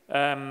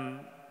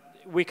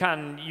 We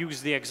can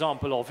use the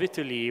example of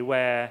Italy,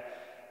 where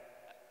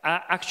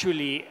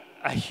actually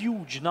a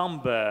huge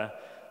number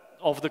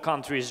of the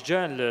country's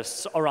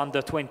journalists are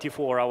under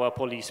 24-hour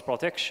police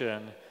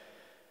protection.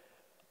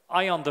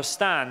 I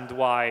understand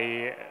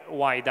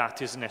why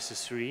that is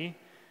necessary,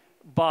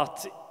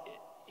 but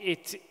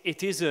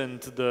it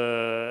isn't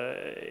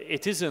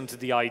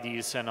the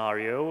ideal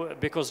scenario,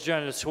 because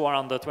journalists who are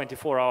under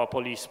 24-hour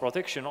police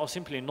protection are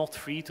simply not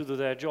free to do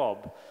their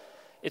job.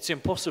 It's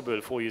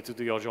impossible for you to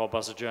do your job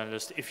as a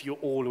journalist if you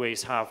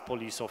always have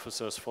police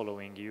officers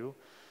following you.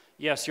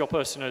 Yes, your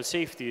personal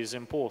safety is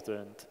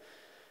important,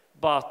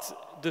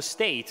 but the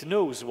state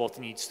knows what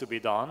needs to be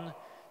done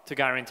to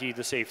guarantee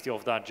the safety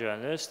of that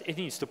journalist. It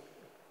needs to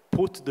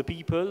put the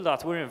people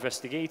that we're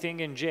investigating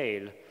in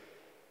jail,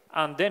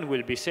 and then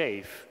we'll be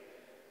safe.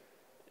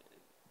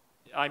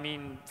 I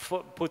mean,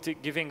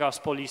 giving us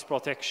police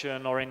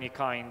protection or any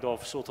kind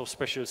of sort of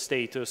special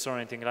status or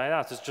anything like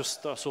that is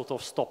just a sort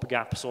of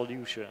stopgap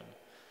solution.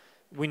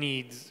 We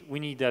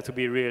need there to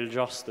be real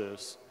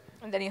justice.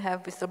 And then you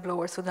have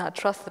whistleblowers who do not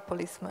trust the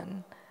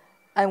policeman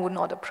and would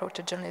not approach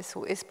a journalist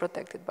who is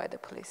protected by the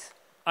police.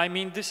 I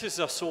mean, this is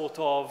a sort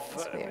of...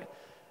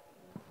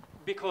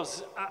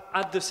 because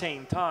at the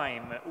same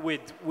time,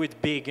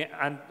 with big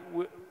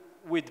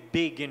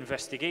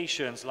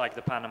investigations like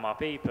the Panama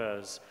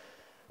Papers,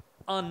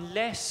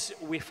 unless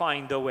we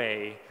find a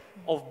way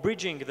of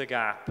bridging the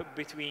gap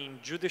between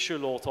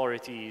judicial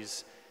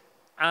authorities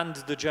and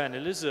the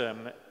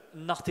journalism,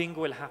 nothing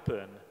will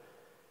happen.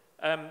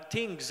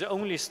 Things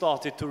only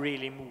started to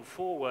really move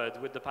forward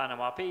with the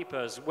Panama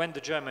Papers when the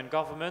German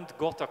government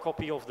got a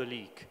copy of the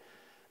leak.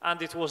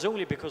 And it was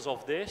only because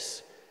of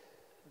this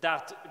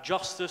that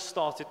justice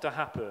started to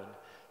happen.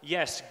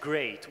 Yes,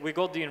 great. We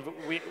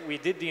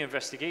did the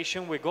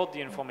investigation, we got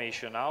the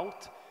information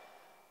out.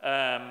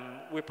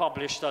 We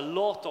published a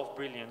lot of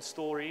brilliant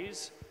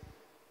stories,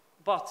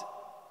 but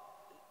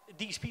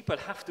these people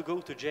have to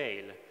go to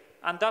jail.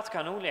 And that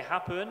can only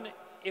happen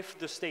if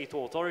the state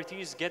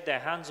authorities get their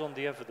hands on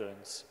the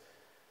evidence.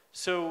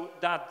 So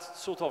that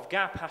sort of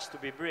gap has to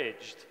be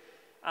bridged.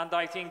 And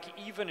I think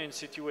even in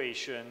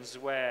situations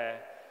where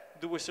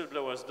the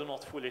whistleblowers do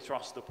not fully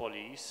trust the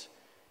police,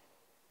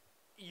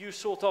 you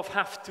sort of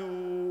have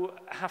to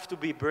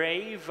be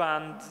brave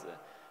and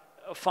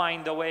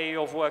find a way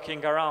of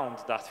working around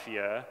that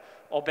fear,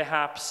 or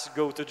perhaps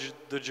go to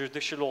the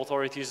judicial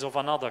authorities of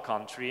another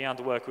country and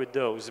work with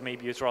those.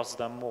 Maybe you trust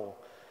them more.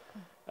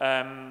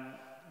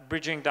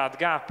 Bridging that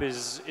gap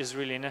is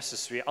really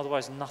necessary,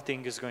 otherwise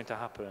nothing is going to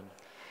happen.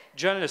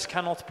 Journalists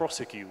cannot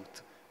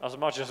prosecute, as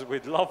much as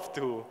we'd love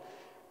to.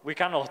 We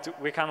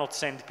cannot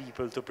send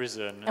people to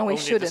prison. And we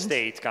shouldn't. Only the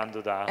state can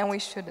do that. And we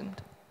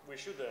shouldn't. We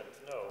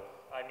shouldn't, no.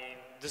 I mean,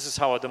 this is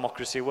how a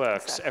democracy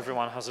works. Exactly.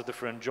 Everyone has a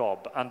different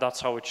job, and that's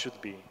how it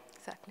should be.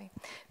 Exactly.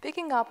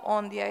 Picking up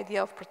on the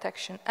idea of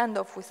protection and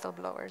of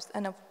whistleblowers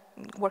and of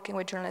working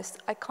with journalists,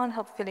 I can't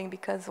help feeling,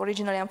 because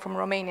originally I'm from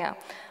Romania.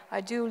 I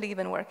do live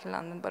and work in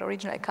London, but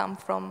originally I come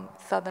from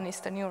Southern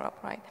Eastern Europe,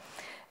 right?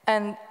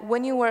 And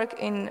when you work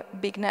in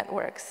big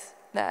networks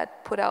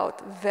that put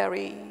out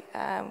very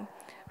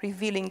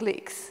revealing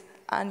leaks,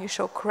 and you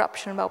show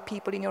corruption about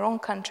people in your own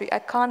country, I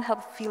can't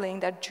help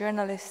feeling that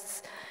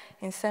journalists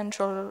in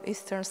Central,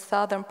 Eastern,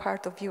 Southern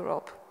part of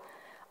Europe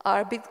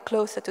are a bit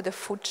closer to the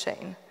food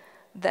chain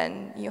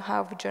than you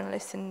have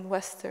journalists in the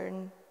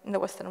Western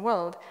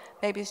world.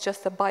 Maybe it's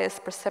just a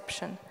biased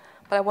perception,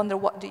 but I wonder,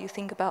 what do you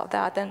think about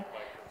that? And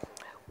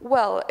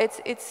well,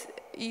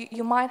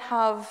 you might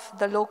have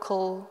the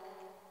local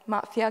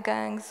mafia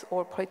gangs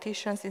or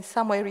politicians in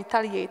some way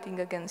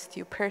retaliating against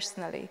you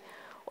personally,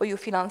 or you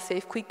feel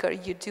unsafe quicker.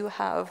 You do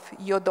have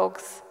your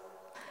dog's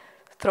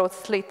throat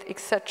slit,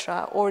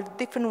 etc., or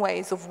different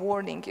ways of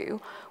warning you.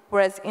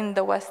 Whereas in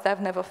the West,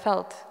 I've never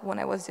felt when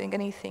I was doing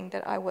anything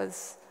that I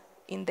was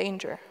in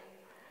danger.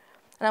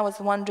 And I was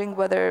wondering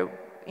whether,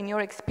 in your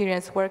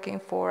experience working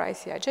for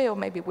ICIJ, or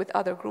maybe with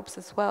other groups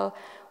as well,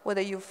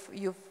 whether you've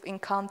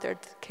encountered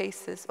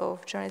cases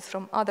of journalists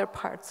from other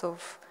parts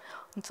of,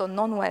 so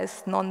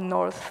non-West,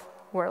 non-North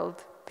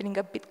world, feeling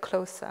a bit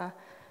closer.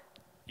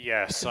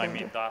 Yes, I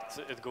mean, that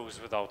it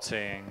goes without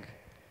saying.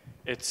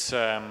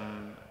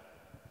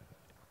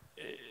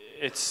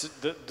 it's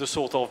the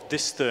sort of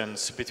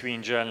distance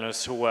between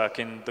journalists who work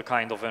in the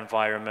kind of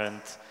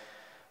environment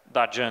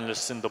that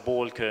journalists in the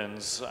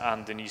Balkans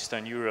and in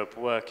Eastern Europe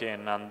work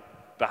in, and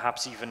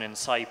perhaps even in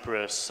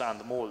Cyprus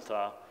and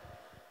Malta,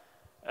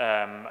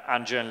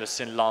 and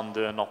journalists in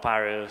London or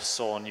Paris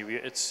or New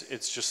York.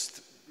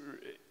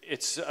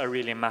 It's a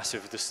really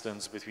massive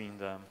distance between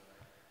them.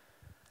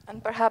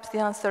 And perhaps the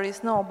answer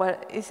is no,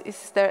 but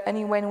is there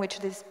any way in which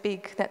these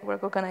big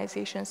network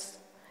organizations,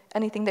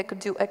 anything they could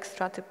do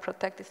extra to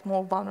protect these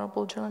more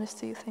vulnerable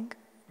journalists, do you think?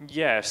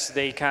 Yes,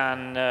 they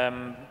can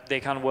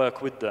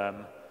work with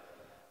them.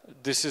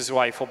 This is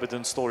why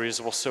Forbidden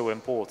Stories was so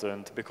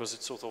important, because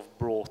it sort of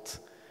brought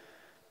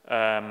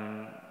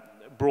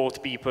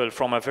people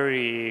from a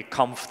very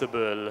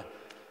comfortable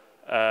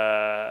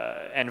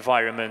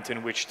environment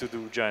in which to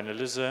do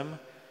journalism,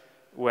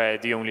 where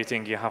the only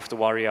thing you have to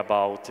worry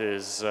about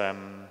is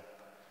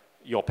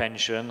your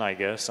pension, I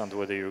guess, and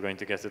whether you're going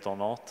to get it or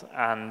not,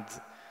 and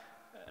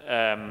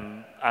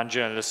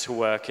journalists who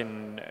work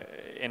in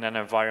an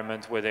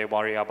environment where they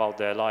worry about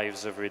their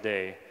lives every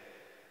day.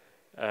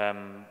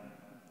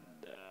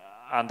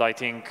 And I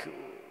think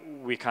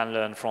we can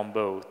learn from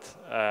both.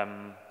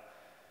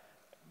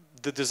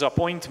 The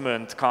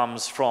disappointment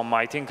comes from,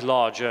 I think,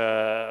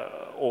 larger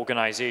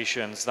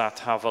organizations that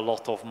have a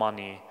lot of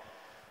money,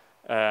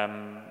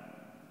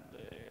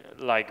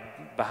 like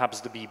perhaps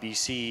the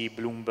BBC,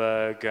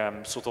 Bloomberg,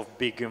 sort of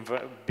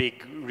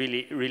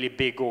really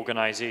big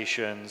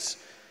organizations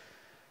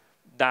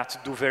that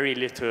do very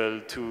little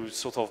to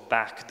sort of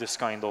back this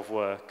kind of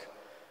work.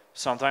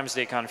 Sometimes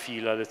they can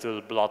feel a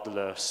little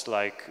bloodless,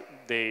 like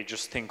they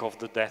just think of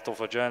the death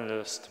of a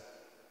journalist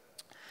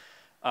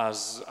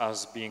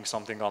as being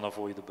something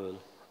unavoidable.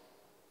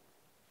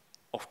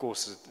 Of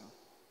course,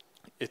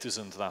 it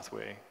isn't that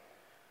way.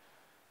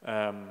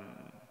 I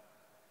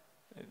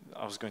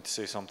was going to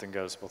say something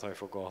else, but I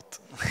forgot.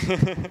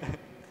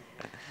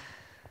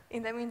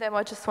 In the meantime,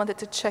 I just wanted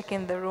to check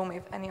in the room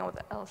if anyone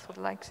else would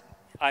like to.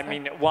 I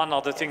mean, one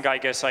other thing I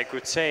guess I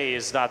could say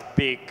is that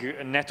big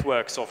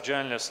networks of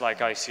journalists like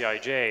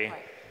ICIJ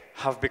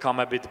have become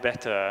a bit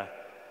better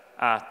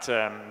at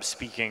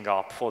speaking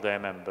up for their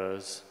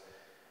members.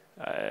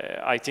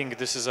 I think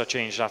this is a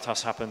change that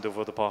has happened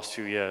over the past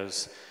few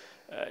years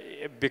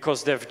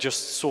because they've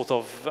just sort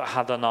of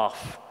had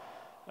enough.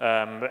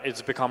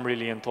 It's become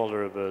really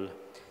intolerable.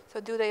 So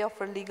do they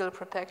offer legal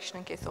protection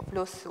in case of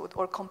lawsuit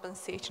or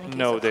compensation in case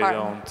No, of they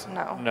harm?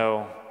 don't.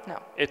 No.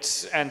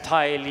 It's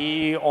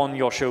entirely on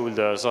your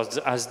shoulders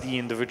as the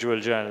individual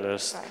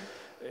journalist.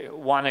 Right.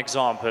 One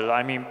example,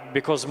 I mean,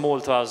 because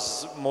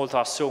Malta's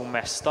so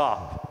messed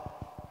up,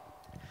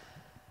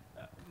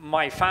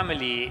 my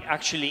family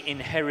actually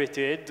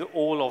inherited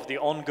all of the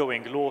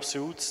ongoing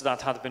lawsuits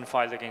that had been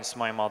filed against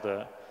my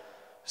mother.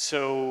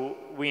 So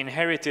we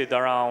inherited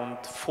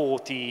around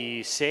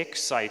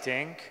 46, I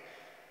think,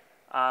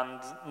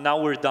 and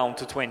now we're down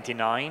to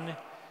 29.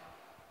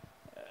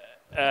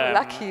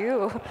 Lucky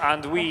you.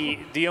 And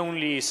the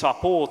only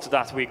support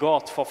that we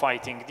got for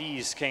fighting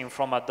these came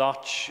from a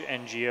Dutch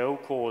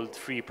NGO called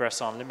Free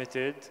Press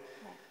Unlimited.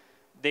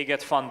 They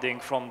get funding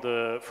from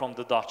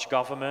the Dutch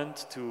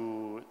government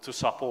to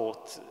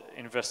support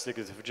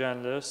investigative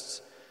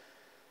journalists.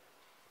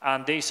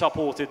 And they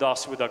supported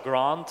us with a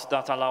grant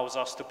that allows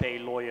us to pay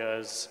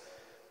lawyers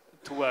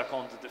to work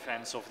on the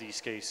defense of these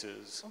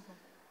cases.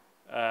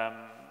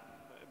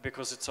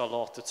 Because it's a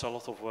lot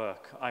of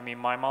work. I mean,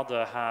 my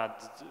mother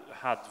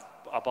had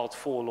about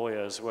 4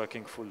 lawyers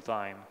working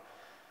full-time.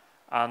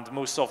 And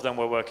most of them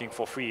were working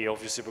for free,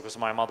 obviously, because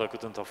my mother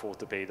couldn't afford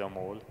to pay them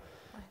all.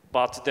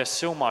 But there's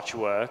so much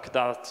work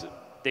that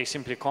they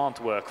simply can't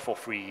work for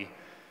free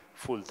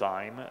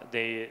full-time.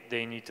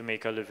 They need to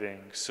make a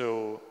living.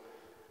 So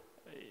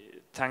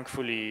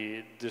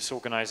thankfully, this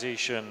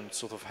organization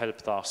sort of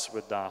helped us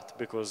with that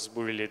because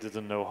we really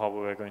didn't know how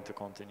we were going to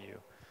continue.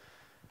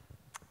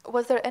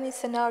 Was there any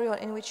scenario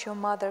in which your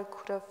mother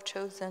could have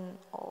chosen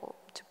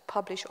to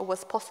publish, or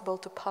was possible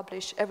to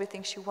publish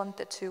everything she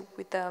wanted to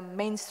with the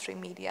mainstream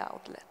media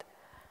outlet?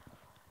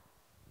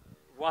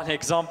 One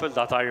example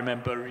that I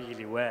remember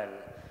really well,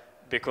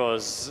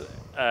 because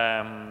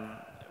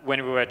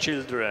when we were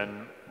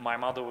children, my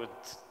mother would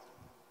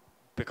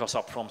pick us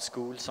up from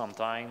school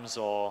sometimes,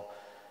 or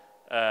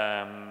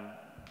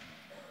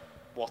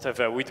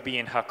whatever. We'd be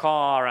in her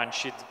car and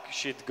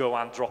she'd go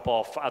and drop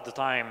off. At the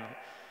time,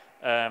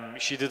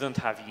 she didn't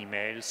have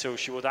email, so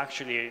she would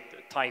actually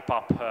type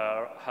up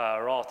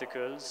her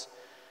articles,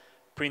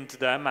 print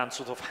them, and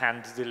sort of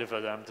hand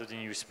deliver them to the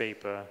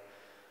newspaper.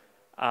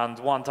 And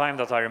one time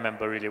that I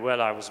remember really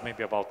well, I was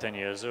maybe about 10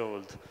 years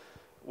old,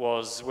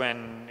 was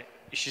when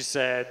she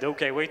said,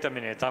 "Okay, wait a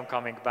minute, I'm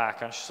coming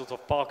back." And she sort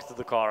of parked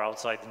the car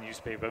outside the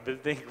newspaper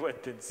building,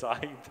 went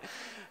inside,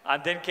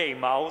 and then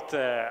came out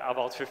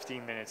about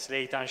 15 minutes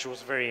later, and she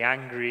was very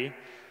angry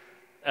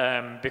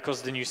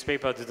because the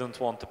newspaper didn't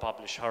want to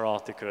publish her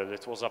article.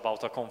 It was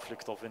about a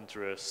conflict of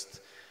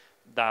interest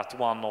that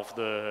one of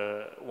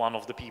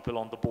the people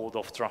on the board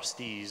of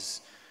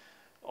trustees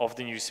of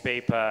the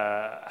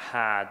newspaper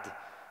had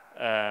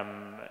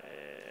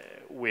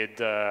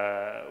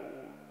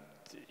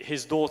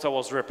his daughter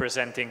was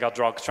representing a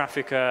drug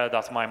trafficker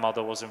that my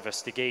mother was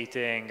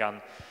investigating,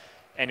 and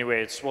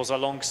anyway, it was a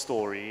long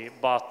story,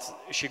 but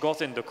she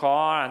got in the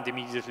car and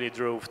immediately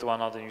drove to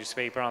another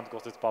newspaper and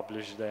got it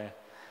published there.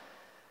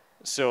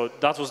 So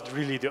that was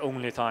really the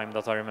only time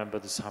that I remember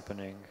this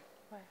happening.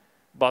 Right.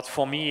 But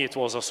for me, it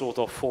was a sort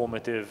of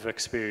formative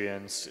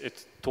experience.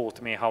 It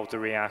taught me how to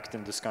react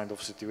in this kind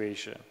of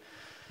situation.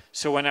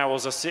 So when I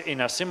was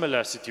in a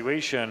similar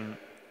situation,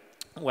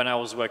 when I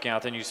was working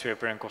at a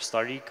newspaper in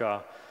Costa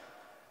Rica,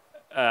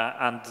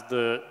 and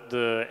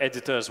the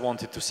editors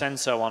wanted to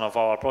censor one of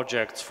our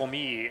projects, for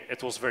me,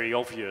 it was very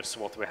obvious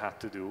what we had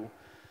to do.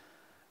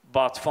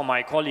 But for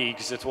my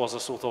colleagues, it was a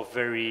sort of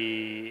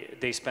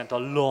they spent a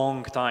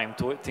long time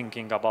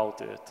thinking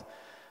about it.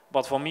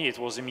 But for me, it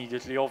was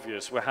immediately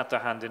obvious. We had to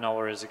hand in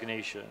our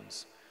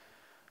resignations.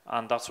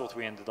 And that's what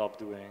we ended up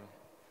doing.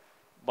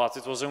 But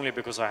it was only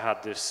because I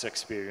had this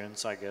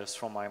experience, I guess,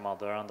 from my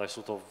mother, and I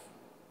sort of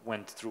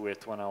went through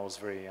it when I was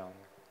very young.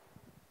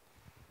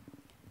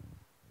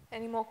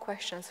 Any more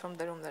questions from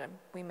the room that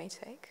we may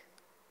take?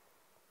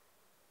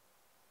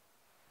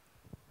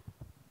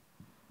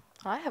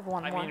 I have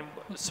one more. I mean,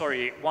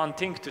 sorry, one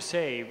thing to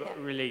say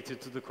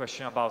related to the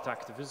question about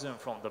activism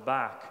from the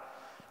back.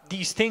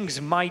 These things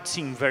might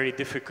seem very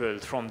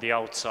difficult from the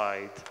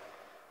outside.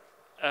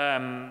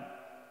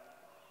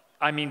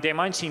 I mean, they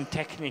might seem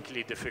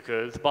technically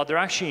difficult, but they're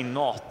actually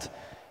not.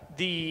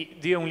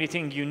 The only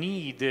thing you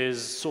need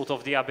is sort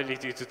of the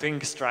ability to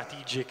think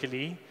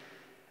strategically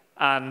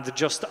and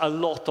just a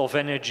lot of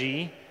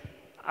energy,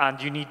 and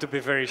you need to be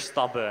very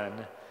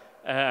stubborn.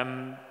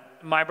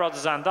 My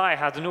brothers and I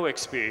had no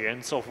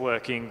experience of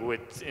working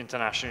with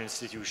international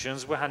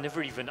institutions. I had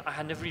never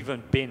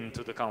even been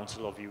to the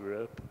Council of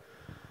Europe.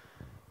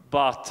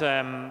 But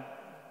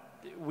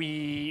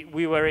we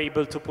were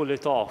able to pull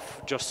it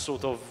off, just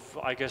sort of,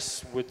 I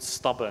guess, with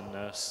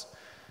stubbornness.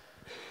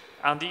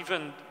 And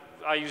even,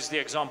 I use the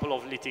example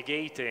of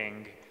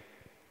litigating.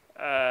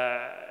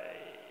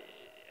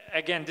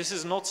 Again, this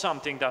is not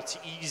something that's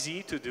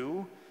easy to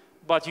do,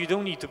 but you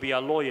don't need to be a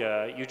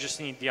lawyer. You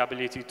just need the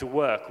ability to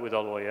work with a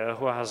lawyer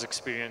who has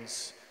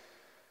experience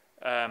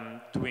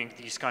doing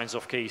these kinds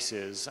of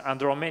cases. And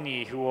there are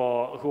many who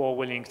are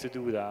willing to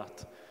do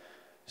that.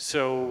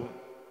 So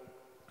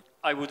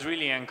I would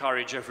really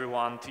encourage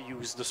everyone to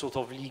use the sort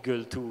of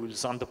legal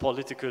tools and the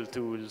political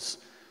tools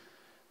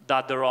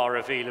that there are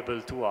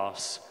available to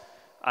us.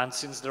 And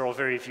since there are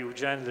very few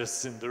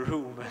journalists in the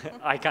room,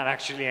 I can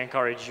actually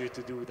encourage you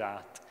to do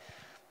that.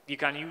 You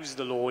can use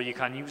the law, you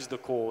can use the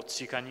courts,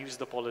 you can use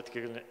the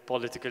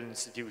political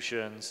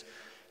institutions,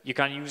 you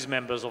can use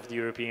members of the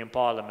European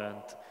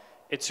Parliament.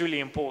 It's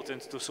really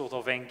important to sort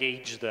of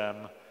engage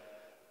them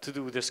to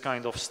do this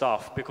kind of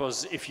stuff,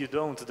 because if you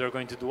don't, they're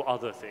going to do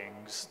other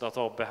things that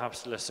are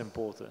perhaps less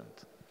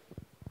important.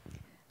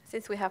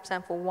 Since we have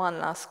time for one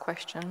last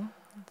question,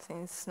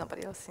 since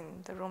nobody else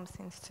in the room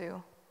seems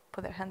to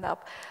put their hand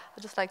up,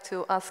 I'd just like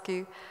to ask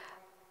you,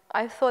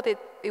 I thought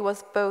it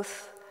was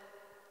both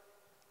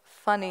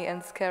funny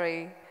and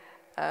scary,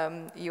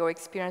 your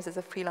experience as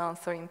a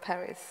freelancer in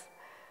Paris.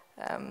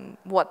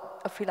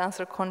 What a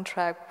freelancer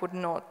contract would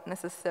not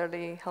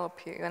necessarily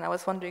help you. And I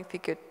was wondering if you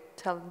could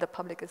tell the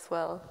public as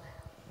well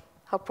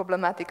how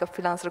problematic a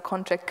freelancer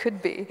contract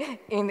could be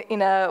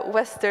in a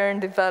Western,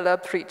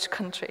 developed, rich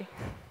country.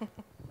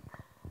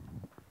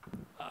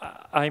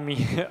 I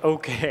mean,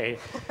 okay.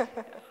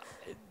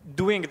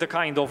 Doing the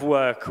kind of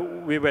work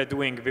we were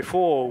doing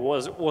before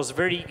was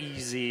very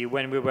easy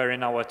when we were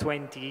in our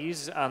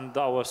 20s and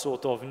our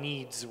sort of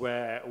needs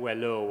were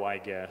low, I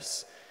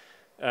guess.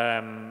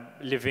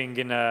 Living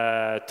in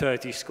a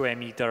 30 square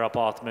meter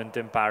apartment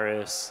in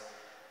Paris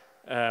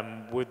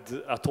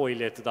with a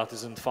toilet that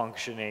isn't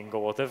functioning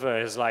or whatever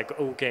is like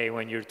okay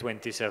when you're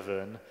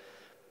 27.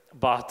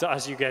 But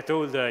as you get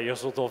older, your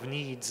sort of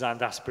needs and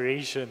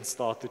aspirations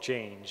start to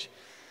change.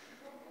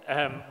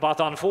 But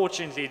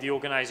unfortunately, the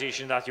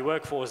organization that you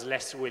work for is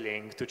less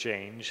willing to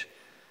change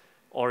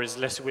or is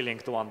less willing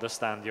to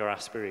understand your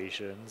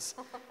aspirations.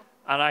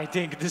 And I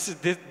think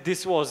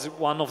this was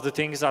one of the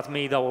things that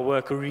made our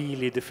work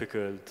really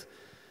difficult.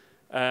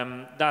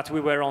 That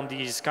we were on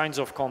these kinds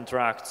of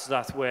contracts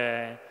that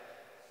were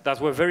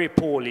very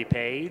poorly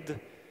paid.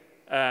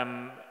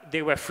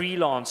 They were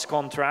freelance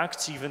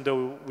contracts, even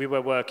though we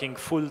were working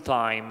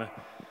full-time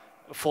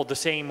for the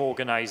same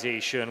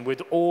organization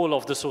with all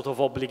of the sort of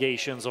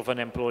obligations of an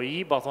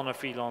employee, but on a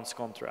freelance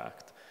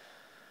contract.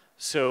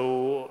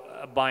 So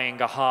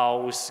buying a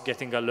house,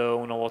 getting a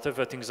loan or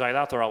whatever, things like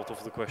that are out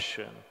of the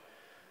question.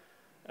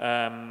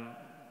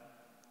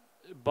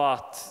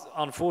 But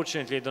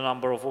unfortunately, the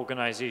number of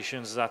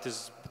organizations that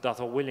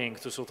are willing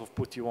to sort of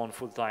put you on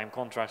full-time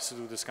contracts to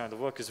do this kind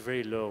of work is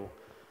very low.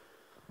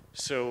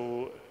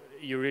 So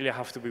you really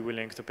have to be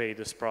willing to pay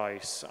this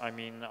price. I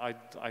mean, I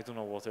don't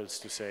know what else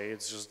to say.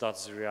 It's just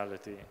that's the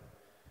reality.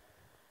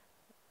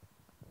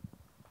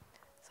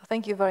 So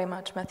thank you very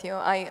much, Matthew.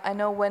 I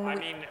know when I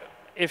mean,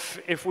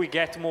 if we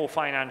get more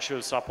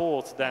financial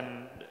support,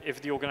 then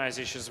if the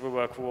organizations we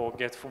work for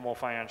get for more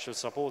financial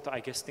support, I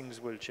guess things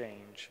will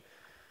change.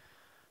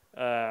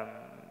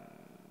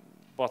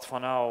 But for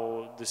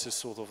now, this is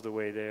sort of the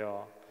way they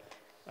are.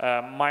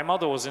 My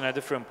mother was in a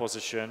different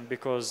position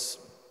because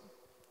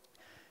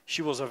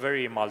she was a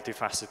very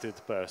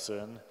multifaceted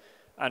person,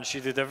 and she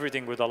did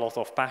everything with a lot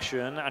of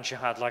passion, and she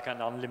had like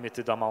an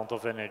unlimited amount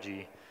of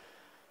energy.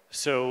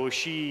 So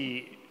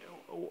she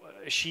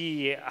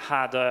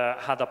had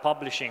a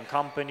publishing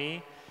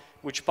company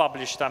which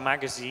published a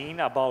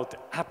magazine about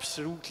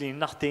absolutely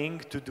nothing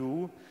to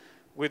do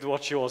with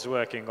what she was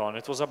working on.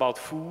 It was about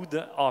food,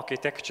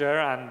 architecture,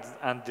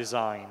 and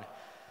design.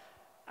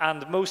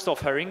 And most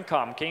of her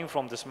income came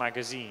from this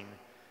magazine.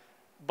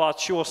 But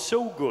she was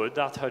so good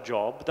at her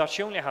job that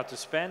she only had to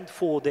spend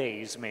 4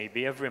 days,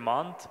 maybe, every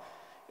month.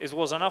 It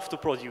was enough to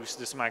produce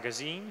this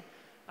magazine,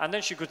 and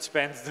then she could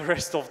spend the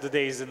rest of the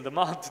days in the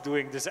month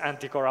doing this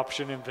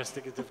anti-corruption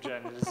investigative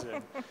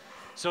journalism.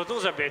 So it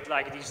was a bit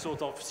like these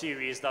sort of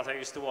series that I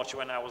used to watch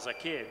when I was a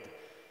kid,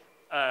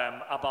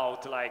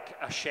 about like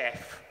a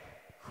chef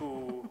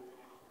who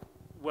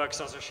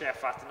works as a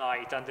chef at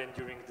night and then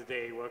during the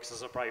day works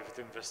as a private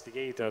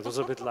investigator. It was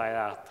a bit like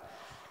that.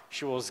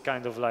 She was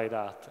kind of like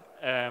that.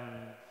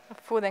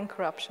 Food and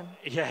corruption.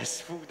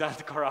 Yes, food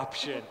and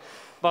corruption.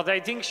 But I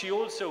think she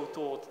also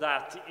thought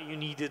that you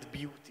needed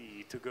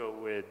beauty to go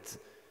with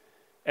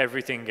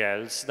everything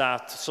else,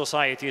 that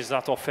societies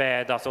that are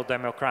fair, that are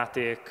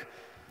democratic,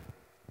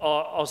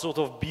 are sort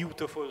of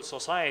beautiful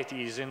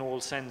societies in all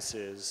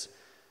senses.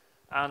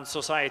 And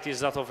societies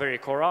that are very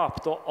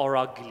corrupt are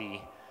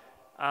ugly.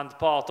 And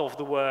part of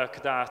the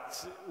work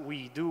that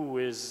we do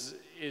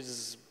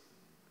is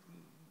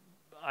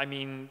I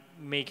mean,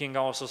 making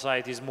our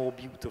societies more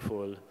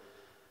beautiful.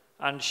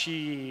 And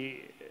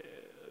she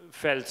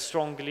felt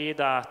strongly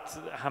that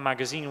her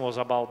magazine was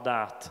about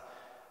that,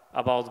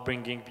 about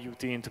bringing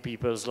beauty into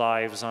people's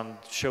lives and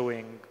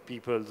showing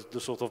people the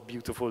sort of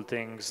beautiful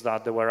things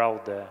that they were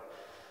out there.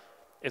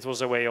 It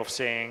was a way of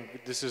saying,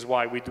 this is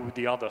why we do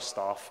the other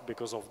stuff,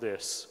 because of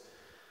this.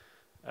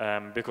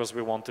 Because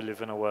we want to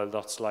live in a world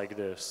that's like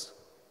this.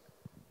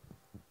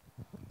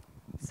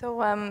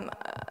 So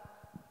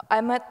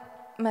I met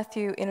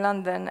Matthew in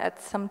London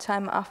at some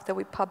time after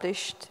we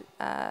published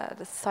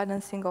The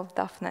Silencing of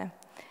Daphne.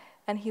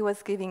 And he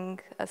was giving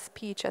a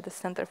speech at the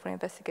Center for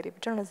Investigative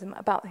Journalism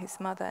about his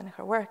mother and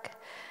her work.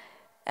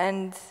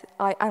 And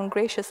I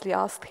ungraciously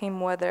asked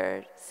him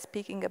whether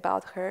speaking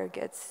about her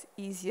gets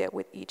easier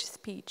with each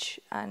speech.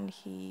 And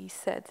he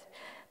said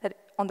that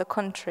on the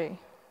contrary,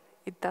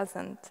 it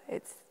doesn't.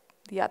 It's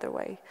the other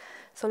way.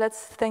 So let's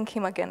thank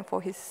him again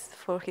for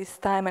his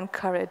time and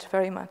courage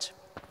very much.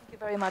 Thank you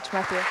very much,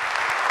 Matthew.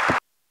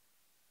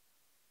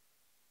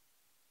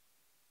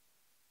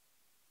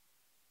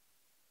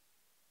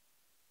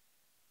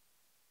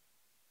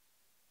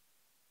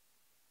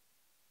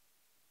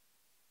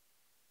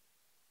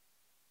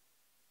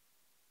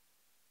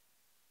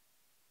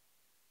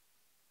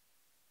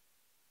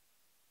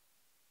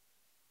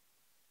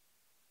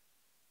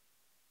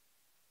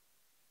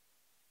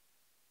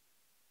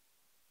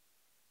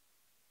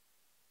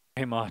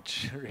 Very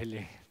much,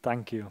 really.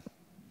 Thank you.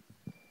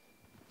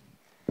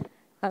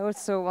 I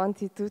also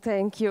wanted to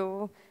thank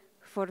you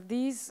for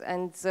this,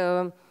 and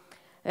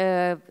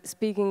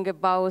speaking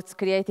about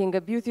creating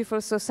a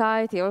beautiful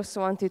society, I also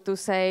wanted to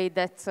say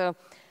that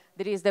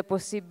there is the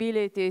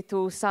possibility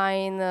to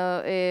sign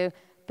a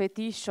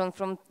petition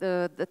from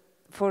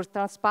for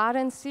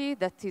transparency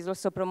that is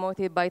also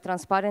promoted by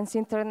Transparency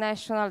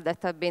International,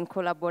 that have been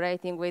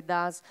collaborating with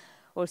us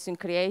also in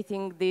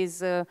creating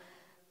this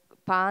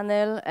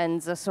panel,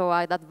 and so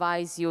I'd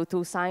advise you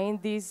to sign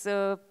these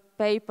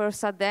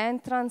papers at the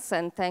entrance,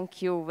 and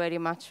thank you very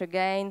much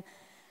again.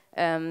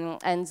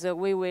 And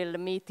we will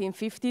meet in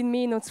 15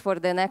 minutes for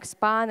the next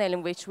panel,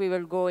 in which we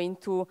will go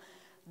into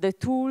the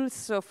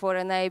tools for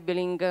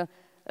enabling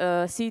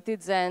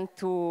citizens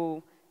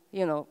to,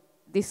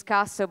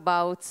 discuss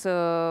about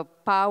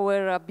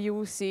power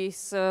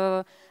abuses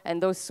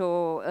and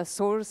also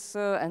source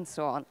and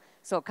so on.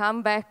 So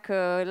come back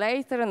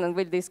later, and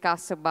we'll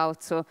discuss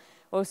about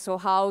also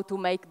how to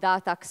make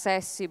that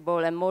accessible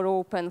and more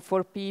open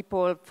for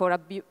people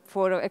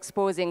for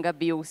exposing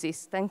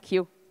abuses. Thank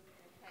you.